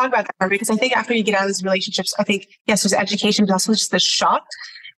we should talk about that more because I think after you get out of these relationships, I think, yes, there's education, but also just the shock.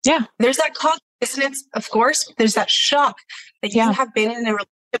 Yeah. There's that cognitive dissonance, of course. But there's that shock that you have been in a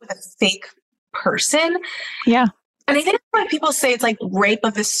relationship with a fake person. Yeah. And I think that's why people say it's like rape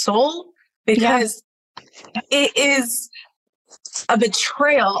of the soul because it is a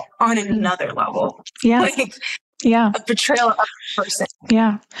betrayal on another level. Yeah. Like, a betrayal of a person.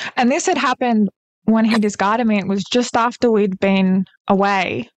 Yeah. And this had happened when he discarded me. It was just after we'd been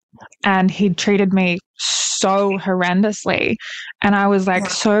away and he'd treated me so horrendously. And I was like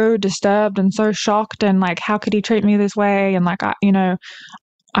so disturbed and so shocked and like, how could he treat me this way? And like,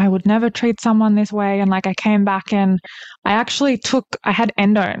 I would never treat someone this way. And like I came back and I had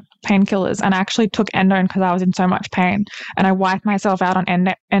endone painkillers and I actually took endone because I was in so much pain and I wiped myself out on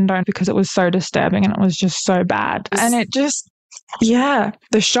endone because it was so disturbing and it was just so bad. And it just,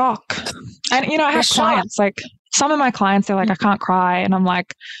 the shock. And, I have clients, like some of my clients, they're like, I can't cry. And I'm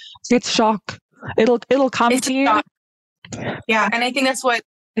like, it's shock. It'll come to you. Shock. Yeah. And I think that's what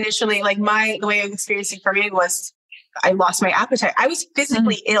initially, like the way I was experiencing for me was I lost my appetite. I was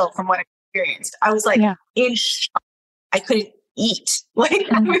physically ill from what I experienced. I was like in shock. I couldn't eat. Like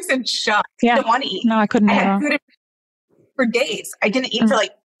I was in shock. I didn't want to eat. No, I couldn't for days. I didn't eat for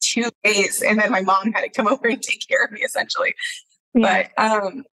like 2 days. And then my mom had to come over and take care of me essentially. Yeah.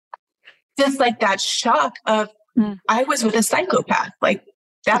 But just like that shock of I was with a psychopath. Like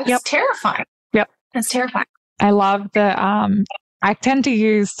that's terrifying. Yep. That's terrifying. I love I tend to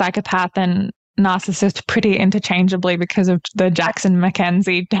use psychopath and narcissist pretty interchangeably because of the Jackson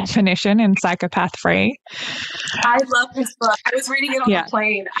Mackenzie definition in Psychopath Free. I love this book. I was reading it on the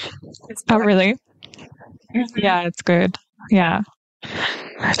plane. Oh, really? Mm-hmm. Yeah, it's good. Yeah.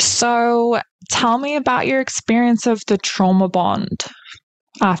 So tell me about your experience of the trauma bond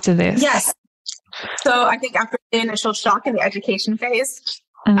after this. Yes. So I think after the initial shock in the education phase,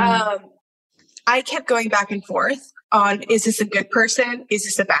 I kept going back and forth on, is this a good person? Is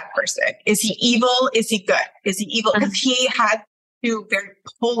this a bad person? Is he evil? Is he good? Is he evil? Because he had 2 very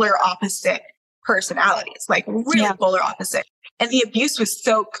polar opposite personalities, like really polar opposite. And the abuse was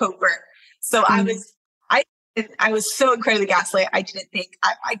so covert. So I was so incredibly gaslit. I didn't think,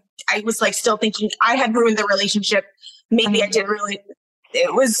 I was like still thinking I had ruined the relationship. Maybe I didn't really,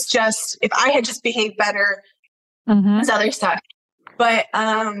 it was just, if I had just behaved better, this other stuff. But,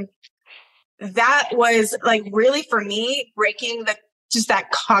 that was like really for me breaking just that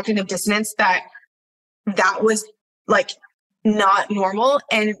cognitive dissonance that was like not normal.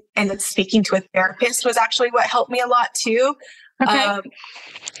 And then speaking to a therapist was actually what helped me a lot too. Okay.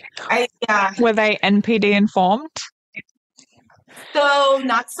 Were they NPD informed? So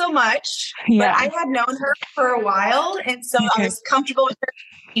not so much, but I had known her for a while. And so I was comfortable with her.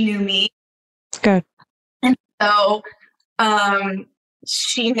 She knew me. Good. And so,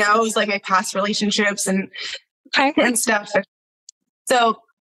 she knows like my past relationships and stuff. So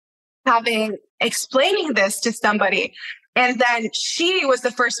explaining this to somebody, and then she was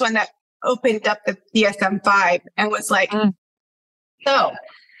the first one that opened up the DSM-5 and was like, so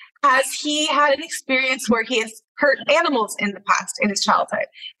has he had an experience where he has hurt animals in the past in his childhood?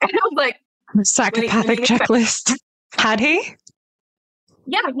 And I was like, psychopathic checklist. Had he?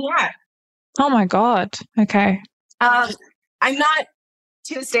 Yeah, he had. Oh my God. Okay. I'm not,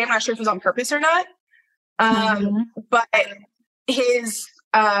 to this day, I'm not sure if it was on purpose or not. But his,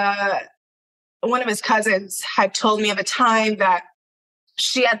 one of his cousins had told me of a time that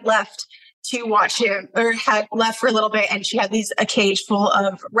she had left to watch him, or had left for a little bit, and she had a cage full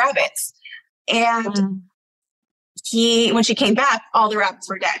of rabbits. And when she came back, all the rabbits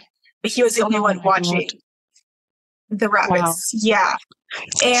were dead, but he was the only one watching the rabbits. Wow. Yeah.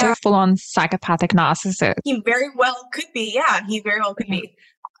 And so full on psychopathic narcissist. He very well could be. Yeah, he very well could be.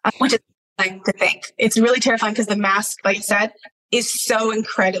 Which is terrifying to think. It's really terrifying because the mask, like I said, is so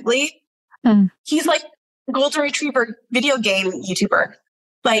incredibly. He's like a golden retriever video game YouTuber.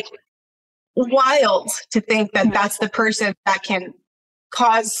 Like, wild to think that that's the person that can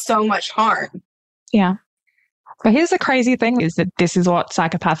cause so much harm. Yeah. But here's the crazy thing is that this is what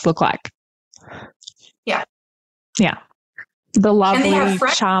psychopaths look like. Yeah. Yeah. The lovely,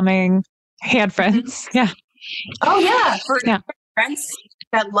 charming, he had friends. Yeah. Oh, yeah. Friends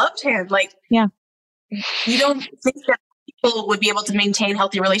that loved him. Like, yeah. You don't think that people would be able to maintain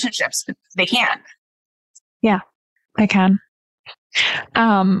healthy relationships. They can. Yeah, they can.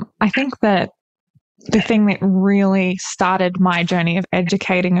 I think that the thing that really started my journey of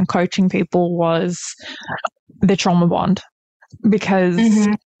educating and coaching people was the trauma bond, because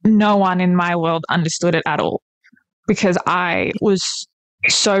no one in my world understood it at all, because I was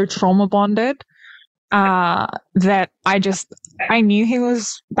so trauma bonded that I knew he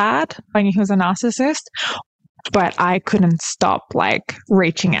was bad. I knew he was a narcissist, but I couldn't stop like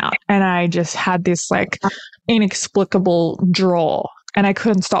reaching out, and I just had this like inexplicable draw, and I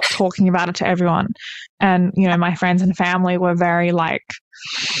couldn't stop talking about it to everyone. And, you know, my friends and family were very like,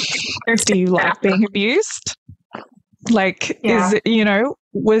 do you like being abused? Like, is it, you know,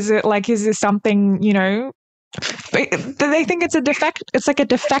 was it like, is this something, you know, they think it's a defect. It's like a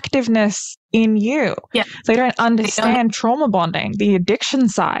defectiveness in you. Yeah. They don't understand trauma bonding, the addiction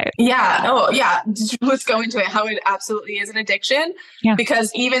side. Yeah. Oh, yeah. Let's go into it. How it absolutely is an addiction. Yeah.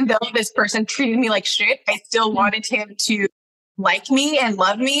 Because even though this person treated me like shit, I still wanted him to like me and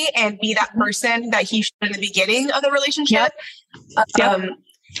love me and be that person that he should in the beginning of the relationship.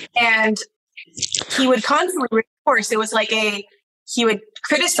 And he would constantly reinforce. It was like he would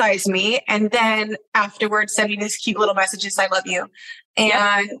criticize me and then afterwards send me these cute little messages, I love you.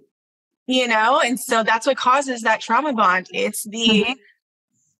 And, you know, and so that's what causes that trauma bond. It's the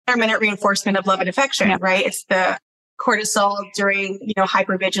permanent reinforcement of love and affection, right? It's the cortisol during, you know,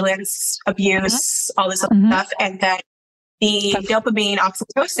 hypervigilance, abuse, all this other stuff. And then the dopamine,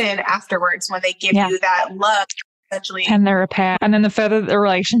 oxytocin afterwards, when they give you that love, essentially. And the repair. And then the further the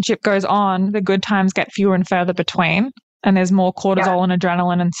relationship goes on, the good times get fewer and further between. And there's more cortisol and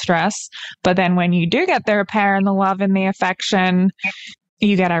adrenaline and stress. But then when you do get the repair and the love and the affection,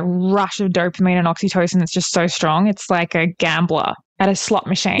 you get a rush of dopamine and oxytocin that's just so strong. It's like a gambler at a slot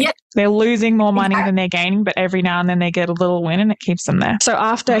machine. Yep. They're losing more money than they're gaining, but every now and then they get a little win and it keeps them there. So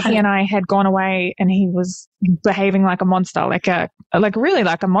after he and I had gone away and he was behaving like a monster, really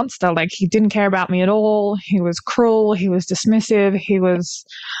like a monster, like he didn't care about me at all. He was cruel. He was dismissive. He was,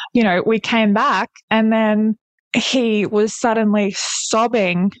 you know, we came back and then he was suddenly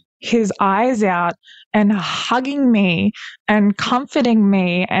sobbing his eyes out and hugging me and comforting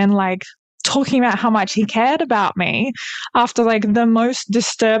me and like talking about how much he cared about me after like the most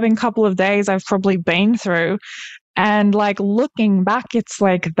disturbing couple of days I've probably been through. And like looking back, it's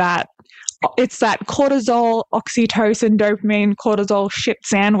like that, it's that cortisol, oxytocin, dopamine, cortisol shit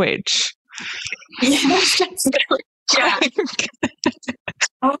sandwich. Yeah.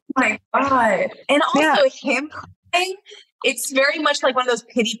 Oh my God. And also him crying, it's very much like one of those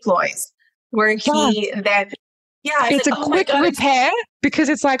pity ploys where he then, it's like, a quick repair because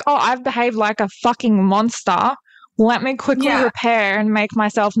it's like, oh, I've behaved like a fucking monster. Let me quickly repair and make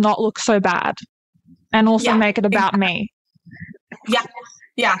myself not look so bad and also make it about me.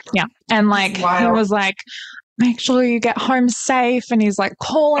 Yeah. And like, he was like, make sure you get home safe. And he's like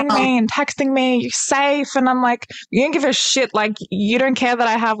calling me and texting me, you're safe. And I'm like, you don't give a shit. Like, you don't care that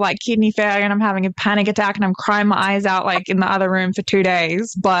I have like kidney failure and I'm having a panic attack and I'm crying my eyes out like in the other room for 2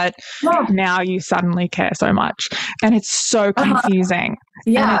 days. But now you suddenly care so much. And it's so confusing.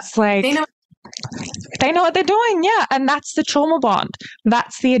 And it's like, they know what they're doing. Yeah. And that's the trauma bond.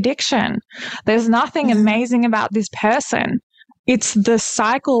 That's the addiction. There's nothing amazing about this person. It's the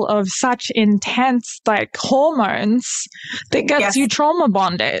cycle of such intense like hormones that gets you trauma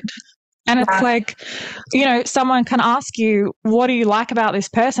bonded. And it's like, you know, someone can ask you, what do you like about this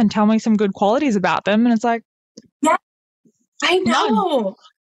person? Tell me some good qualities about them. And it's like, I know.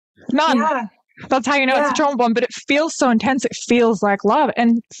 None. Yeah. That's how you know it's a trauma bond, but it feels so intense. It feels like love.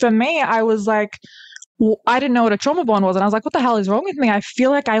 And for me, I was like, I didn't know what a trauma bond was. And I was like, what the hell is wrong with me? I feel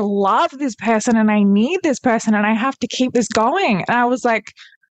like I love this person and I need this person and I have to keep this going. And I was like,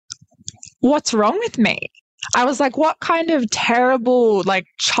 what's wrong with me? I was like, what kind of terrible, like,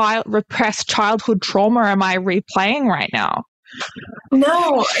 repressed childhood trauma am I replaying right now?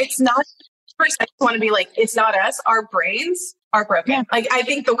 No, it's not. First, I just want to be like, it's not us. Our brains are broken. Yeah. Like, I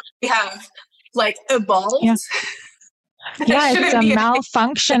think the way we have like evolved. Yeah, it's a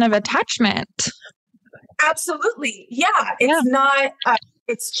malfunction of attachment. Absolutely. Yeah. It's not,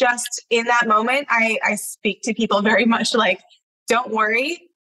 it's just in that moment, I speak to people very much like, don't worry.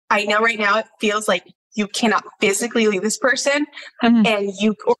 I know right now it feels like you cannot physically leave this person and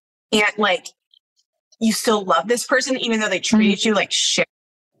you can't like, you still love this person, even though they treated you like shit.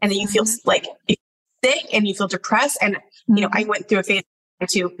 And then you feel like sick and you feel depressed. And, you know, I went through a phase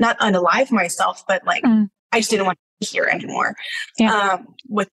to not unalive myself, but like, I just didn't want to be here anymore.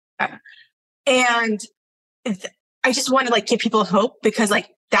 With and I just want to like give people hope because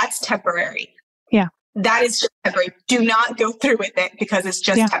like that's temporary. Yeah. That is just temporary. Do not go through with it because it's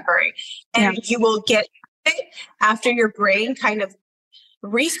just temporary. And you will get it after your brain kind of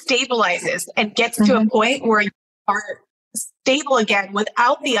restabilizes and gets to a point where you are stable again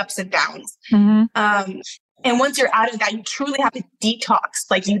without the ups and downs. And once you're out of that, you truly have to detox.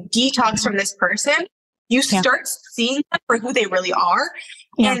 Like you detox from this person. You start seeing them for who they really are.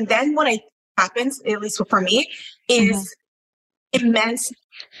 And then what happens, at least for me, is immense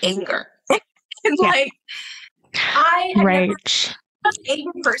anger. And like, I have never been an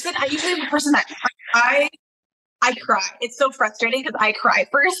angry person. I usually am a person that I cry. It's so frustrating because I cry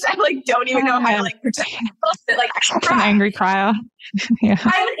first. I like don't even know how to like protect myself. But, like I cry. An angry crier. I'm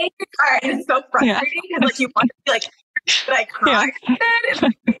an angry crier, and it's so frustrating because like you want to be like, but I cry.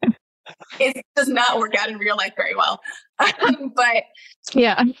 It does not work out in real life very well. But like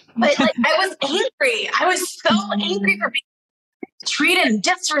I was angry. I was so angry for being treated and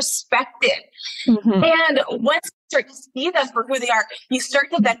disrespected. And once you start to see them for who they are, you start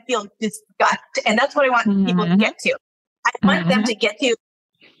to then feel disgust. And that's what I want people to get to. I want them to get to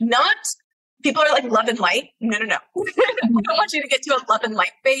not people are like love and light. No. I don't want you to get to a love and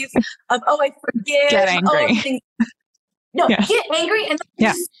light phase of, oh, I forgive. Get angry. Get angry and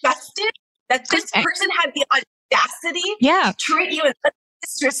disgusted that this person had the audacity to treat you in such a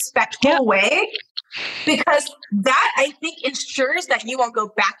disrespectful way. Because that, I think, ensures that you won't go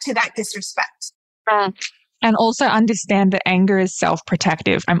back to that disrespect. And also understand that anger is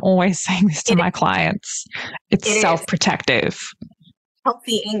self-protective. I'm always saying this to my clients. It's self-protective.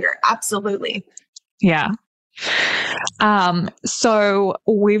 Healthy anger. Absolutely. Yeah. So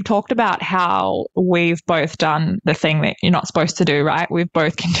we've talked about how we've both done the thing that you're not supposed to do, right? We've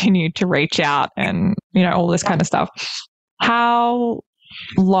both continued to reach out and, you know, all this kind of stuff. How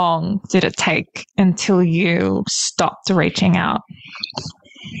long did it take until you stopped reaching out?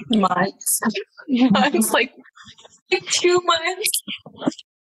 Months. Like 2 months.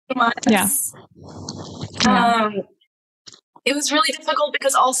 Yeah. It was really difficult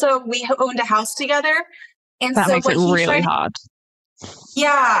because also we owned a house together. And that so makes it really hard.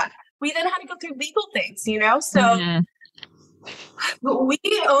 Yeah. We then had to go through legal things, you know? So we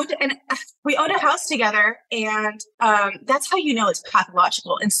owned a house together, and that's how you know it's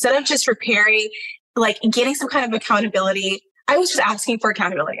pathological. Instead of just repairing, like getting some kind of accountability, I was just asking for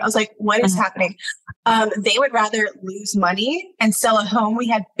accountability. I was like, what is happening? They would rather lose money and sell a home we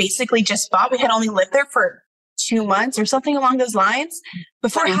had basically just bought. We had only lived there for 2 months or something along those lines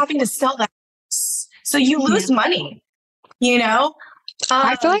before having to sell that. So you lose money, you know?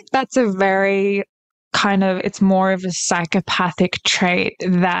 I feel like that's a very it's more of a psychopathic trait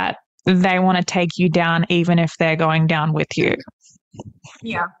that they want to take you down even if they're going down with you.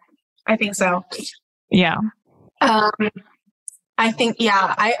 Yeah, I think so. Yeah. I think,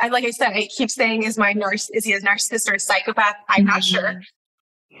 I like I said, I keep saying, is he a narcissist or a psychopath? I'm not sure.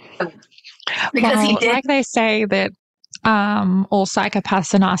 Because he did. Like they say that all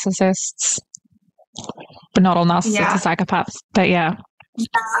psychopaths are narcissists, but not all narcissists are psychopaths. But yeah.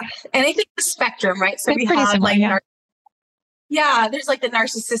 And I think the spectrum, right? So we have similar, like, there's like the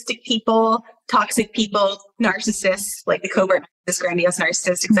narcissistic people, toxic people, narcissists, like the covert narcissist, grandiose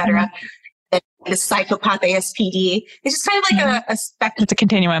narcissist, etc. And the psychopath, ASPD. It's just kind of like a spectrum. It's a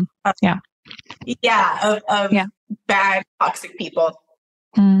continuum. Of bad, toxic people.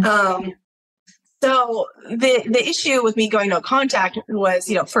 So the issue with me going no contact was,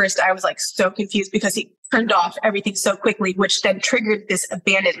 you know, first I was like so confused because he turned off everything so quickly, which then triggered this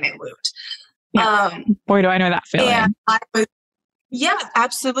abandonment loop. Boy, do I know that feeling. And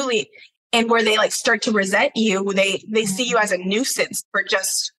absolutely. And where they like start to resent you, they see you as a nuisance for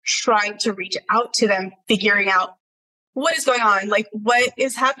just trying to reach out to them, figuring out what is going on, like what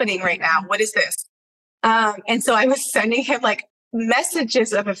is happening right now, what is this? And so I was sending him like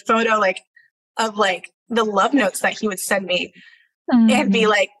messages of a photo, like of like the love notes that he would send me and be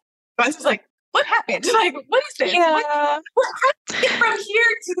like, I was just like, what happened? Like, what is this? Yeah. How did you get from here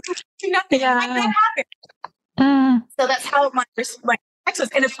to nothing? Yeah. How did that happen? So that's how my text was.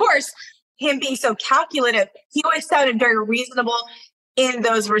 And of course, him being so calculative, he always sounded very reasonable in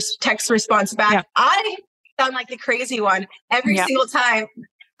those text response back. Yeah. I sound like the crazy one every single time.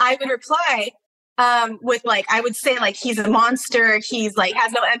 I would reply with like, I would say like, he's a monster. He's like,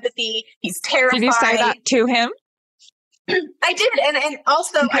 has no empathy. He's terrified. Did you say that to him? I did. And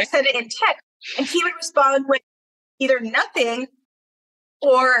also I said it in text, and he would respond with either nothing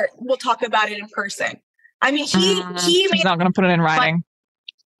or we'll talk about it in person. I mean, he's not going to put it in writing.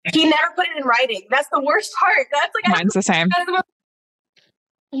 He never put it in writing. That's the worst part. That's like, mine's the same.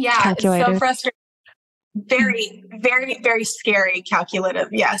 Yeah. It's so frustrating. Very, very, very scary, calculative.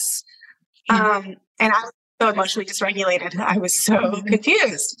 Yes. And I was so emotionally dysregulated. I was so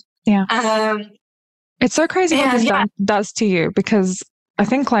confused. Yeah. It's so crazy what this does to you, because I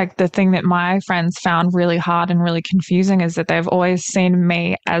think like the thing that my friends found really hard and really confusing is that they've always seen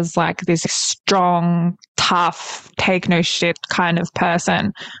me as like this strong, tough, take no shit kind of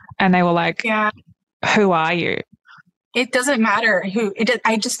person. And they were like, who are you? It doesn't matter who it is.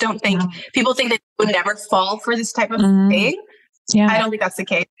 I just don't think people think that you would never fall for this type of thing. Yeah. I don't think that's the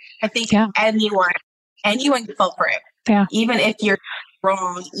case. I think anyone can fall for it. Yeah. Even if you're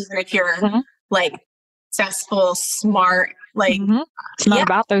wrong, even if you're like successful, smart, like it's not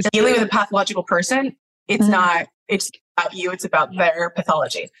about those. Dealing with a pathological person, it's not, it's about you, it's about their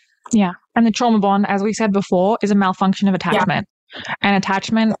pathology. Yeah. And the trauma bond, as we said before, is a malfunction of attachment. And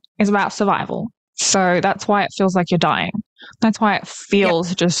attachment is about survival. So that's why it feels like you're dying. That's why it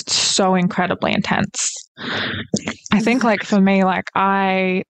feels just so incredibly intense. I think like for me, like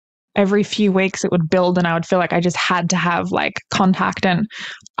every few weeks it would build and I would feel like I just had to have like contact, and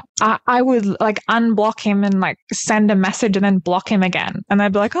I would like unblock him and like send a message and then block him again. And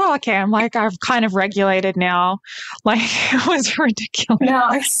they'd be like, oh, okay. I'm like, I've kind of regulated now. Like it was ridiculous. No,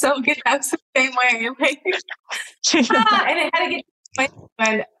 I so get that the same way. Like, and I had to get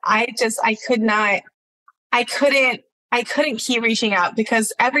and I couldn't keep reaching out,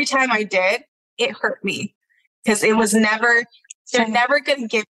 because every time I did, it hurt me, because it was never, they're never going to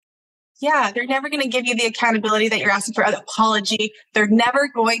give you the accountability that you're asking for, an apology. They're never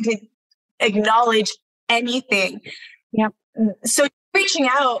going to acknowledge anything. Yep. So reaching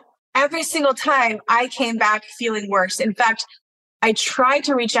out, every single time I came back feeling worse. In fact, I tried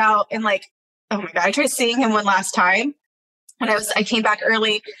to reach out and like, oh my God, I tried seeing him one last time when I came back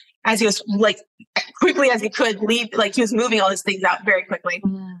early, as he was like quickly as he could leave, like he was moving all his things out very quickly.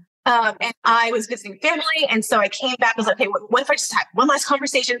 And I was visiting family. And so I came back, I was like, hey, what if I just have one last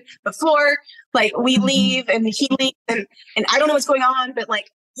conversation before like we leave and he leaves and I don't know what's going on, but like,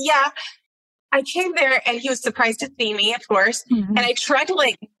 I came there and he was surprised to see me, of course. And I tried to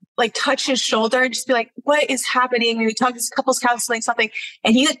like touch his shoulder and just be like, what is happening? And we talked this couples counseling, something.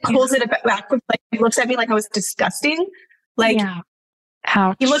 And he like pulls it back, like he looks at me like I was disgusting. Like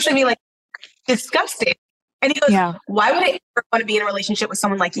he looks at me like disgusting. And he goes, why would I ever want to be in a relationship with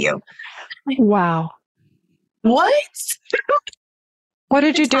someone like you? Wow. What? What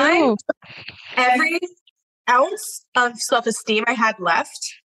did you do? Every ounce of self-esteem I had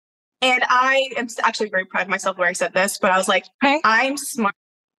left. And I am actually very proud of myself where I said this, but I was like, I'm smart.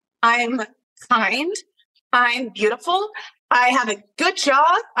 I'm kind. I'm beautiful. I have a good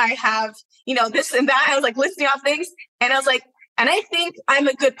job. I have, this and that. I was like listing off things. And I was like, and I think I'm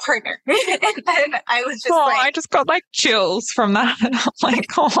a good partner. And I was just I just got like chills from that. And I'm like,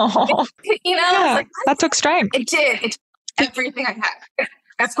 that took strength. It did. It took everything I had.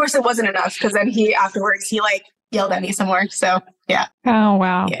 Of course, it wasn't enough, because then afterwards he like yelled at me some more. So yeah. Oh,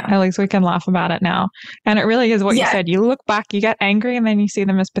 wow. Yeah. At least we can laugh about it now. And it really is what you said. You look back, you get angry, and then you see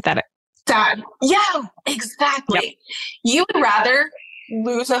them as pathetic. Sad. Yeah, exactly. Yep. You would rather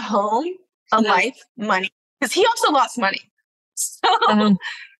lose a home, a life, money, because he also lost money. So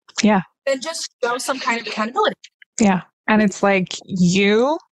then just show some kind of accountability. Yeah. And it's like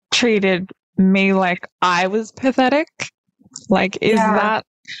you treated me like I was pathetic. Like, is that,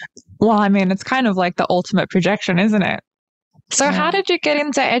 well, I mean, it's kind of like the ultimate projection, isn't it? So how did you get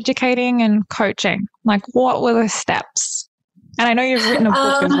into educating and coaching? Like, what were the steps? And I know you've written a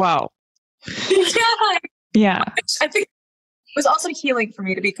book as well. Yeah. I think it was also healing for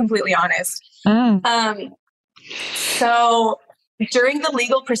me, to be completely honest. So during the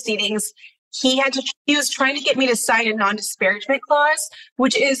legal proceedings, he was trying to get me to sign a non-disparagement clause,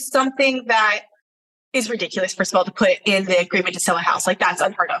 which is something that is ridiculous, first of all, to put in the agreement to sell a house. Like, that's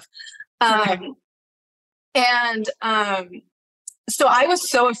unheard of. So I was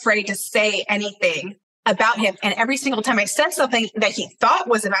so afraid to say anything about him. And every single time I said something that he thought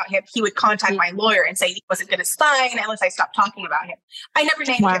was about him, he would contact my lawyer and say he wasn't going to sign unless I stopped talking about him. I never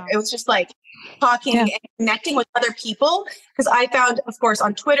named him. It was just like talking and connecting with other people. Because I found, of course,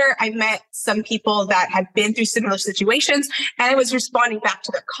 on Twitter, I met some people that had been through similar situations, and I was responding back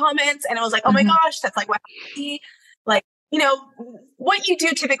to their comments. And I was like, oh my gosh, that's like what I see. Like, you know, what you do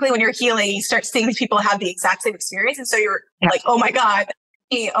typically when you're healing, you start seeing these people have the exact same experience. And so you're like, oh my God,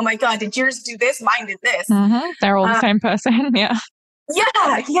 did yours do this? Mine did this. They're all the same person. Yeah.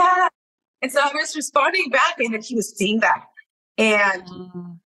 Yeah. And so I was responding back, and then he was seeing that and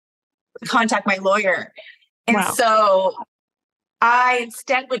contact my lawyer. And so I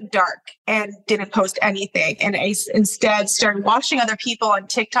instead went dark and didn't post anything. And I instead started watching other people on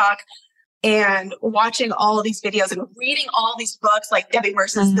TikTok and watching all of these videos and reading all these books like Debbie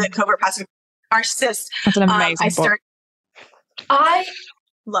Mercer's The Covert Passive Narcissist. That's an amazing book. I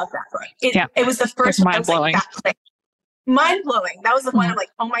love that book. It was the first one. Mind-blowing. Mind-blowing. That was the one I'm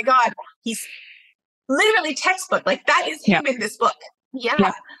like, oh my God, he's literally textbook. Like that is him in this book.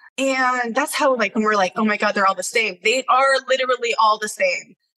 Yeah. And that's how, like, when we're like, oh my God, they're all the same. They are literally all the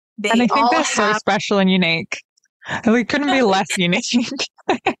same. And I think they're so special and unique. We couldn't be less unique.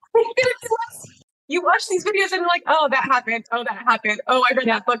 You watch these videos and you're like, oh, that happened. Oh, that happened. Oh, I read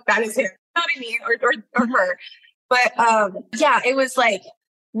that book. That is him. You know what I mean? Or her. But it was like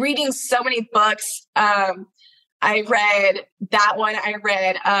reading so many books. I read that one. I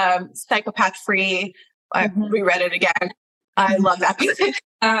read Psychopath Free. I reread it again. I love that book.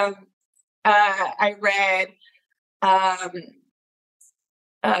 I read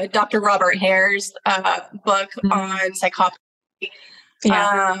Dr. Robert Hare's book on psychopathy.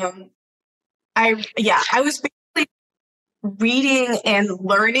 I was basically reading and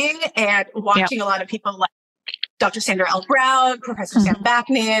learning and watching a lot of people like Dr. Sandra L. Brown, Professor Sam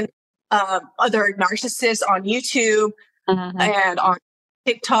Backman, other narcissists on YouTube and on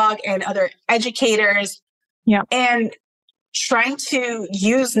TikTok, and other educators. And trying to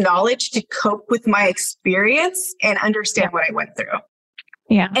use knowledge to cope with my experience and understand what I went through.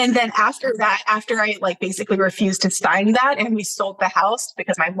 And then after that, after I like basically refused to sign that and we sold the house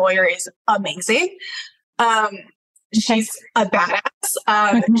because my lawyer is amazing. She's a badass.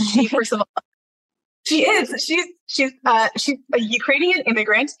 She, first of all, she's a Ukrainian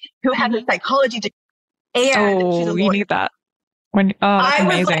immigrant who has a psychology degree. And she's a lawyer. You need that. That's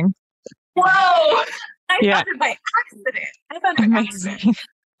amazing. Like, whoa. I found it by accident.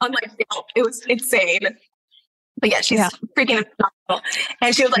 On like Yelp. It was insane. But yeah, she's freaking phenomenal.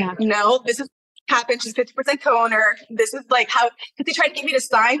 And she was like, no, this is happened. She's 50% co-owner. This is like how, because they tried to get me to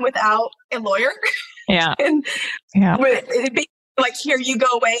sign without a lawyer. And like, here, you go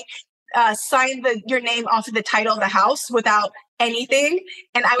away, sign your name off of the title of the house without anything.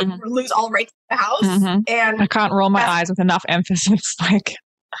 And I would lose all rights to the house. And I can't roll my eyes with enough emphasis. Like,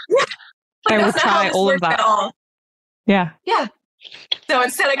 they would try all of that. Yeah. So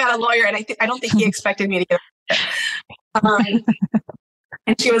instead I got a lawyer, and I don't think he expected me to get it.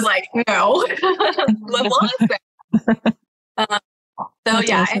 And she was like, no.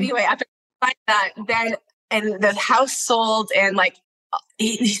 Anyway, after I signed that, then, and the house sold, and like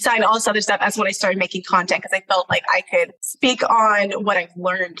he signed all this other stuff. That's when I started making content, because I felt like I could speak on what I've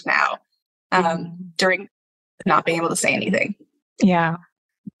learned now during not being able to say anything. Yeah.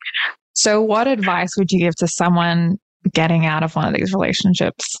 So what advice would you give to someone getting out of one of these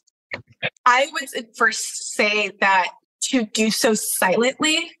relationships? I would first say that to do so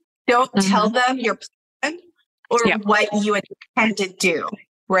silently. Don't tell them your plan or what you intend to do,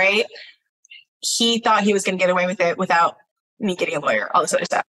 right? He thought he was going to get away with it without me getting a lawyer, all this other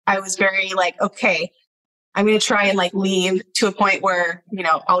stuff. I was very like, okay, I'm going to try and like leave to a point where, you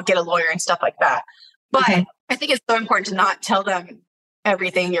know, I'll get a lawyer and stuff like that. But I think it's so important to not tell them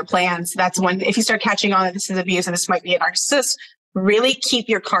everything, your plans. That's when, if you start catching on that this is abuse and this might be a narcissist, really keep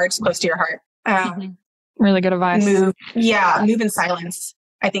your cards close to your heart. Really good advice. Move in silence,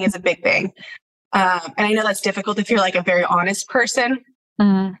 I think, is a big thing. And I know that's difficult if you're like a very honest person.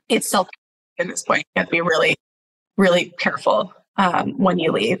 It's self at this point. You have to be really, really careful when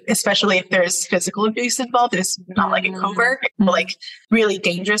you leave, especially if there's physical abuse involved. It's not like a covert, like really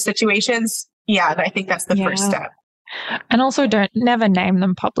dangerous situations. Yeah, I think that's the first step. And also never name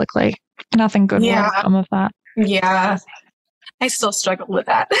them publicly. Nothing good will come of that. Yeah. I still struggle with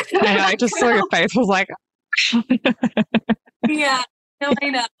that. I know, I just saw your face. I was like, I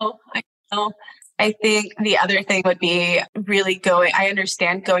know. I think the other thing would be really I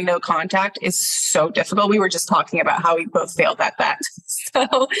understand going no contact is so difficult. We were just talking about how we both failed at that.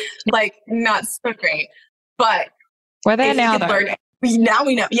 So like not so great, but We're there if you now, could though. learn it. Now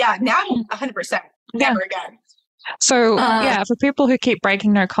we know. Yeah, now 100%. Never again. So, for people who keep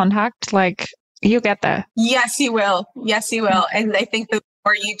breaking no contact, like, you'll get there. Yes, you will. Yes, you will. And I think the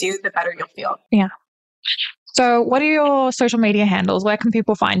more you do, the better you'll feel. Yeah. So what are your social media handles? Where can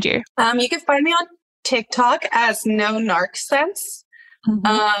people find you? You can find me on TikTok as NoNarcsense's.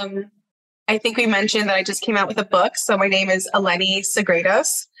 I think we mentioned that I just came out with a book. So my name is Eleni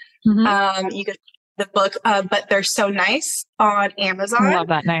Sagredos. You can the book, But They're So Nice on Amazon. I love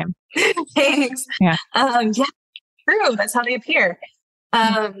that name. Thanks. Yeah. True. That's how they appear.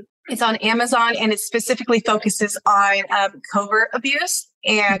 It's on Amazon, and it specifically focuses on covert abuse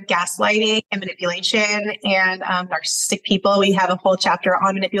and gaslighting and manipulation and narcissistic people. We have a whole chapter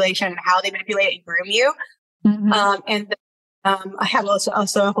on manipulation and how they manipulate and groom you. I have also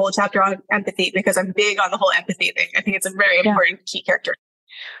a whole chapter on empathy, because I'm big on the whole empathy thing. I think it's a very important key character.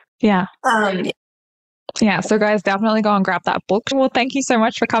 Yeah. So guys, definitely go and grab that book. Well, thank you so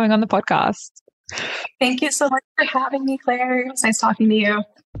much for coming on the podcast. Thank you so much for having me, Claire. It was nice talking to you.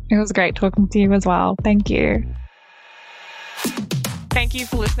 It was great talking to you as well. Thank you. Thank you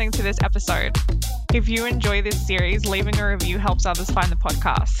for listening to this episode. If you enjoy this series, leaving a review helps others find the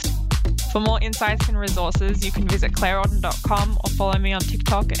podcast. For more insights and resources, you can visit claireauden.com or follow me on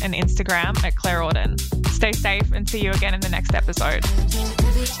TikTok and Instagram at claireauden. Stay safe and see you again in the next episode.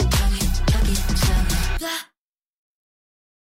 Blah.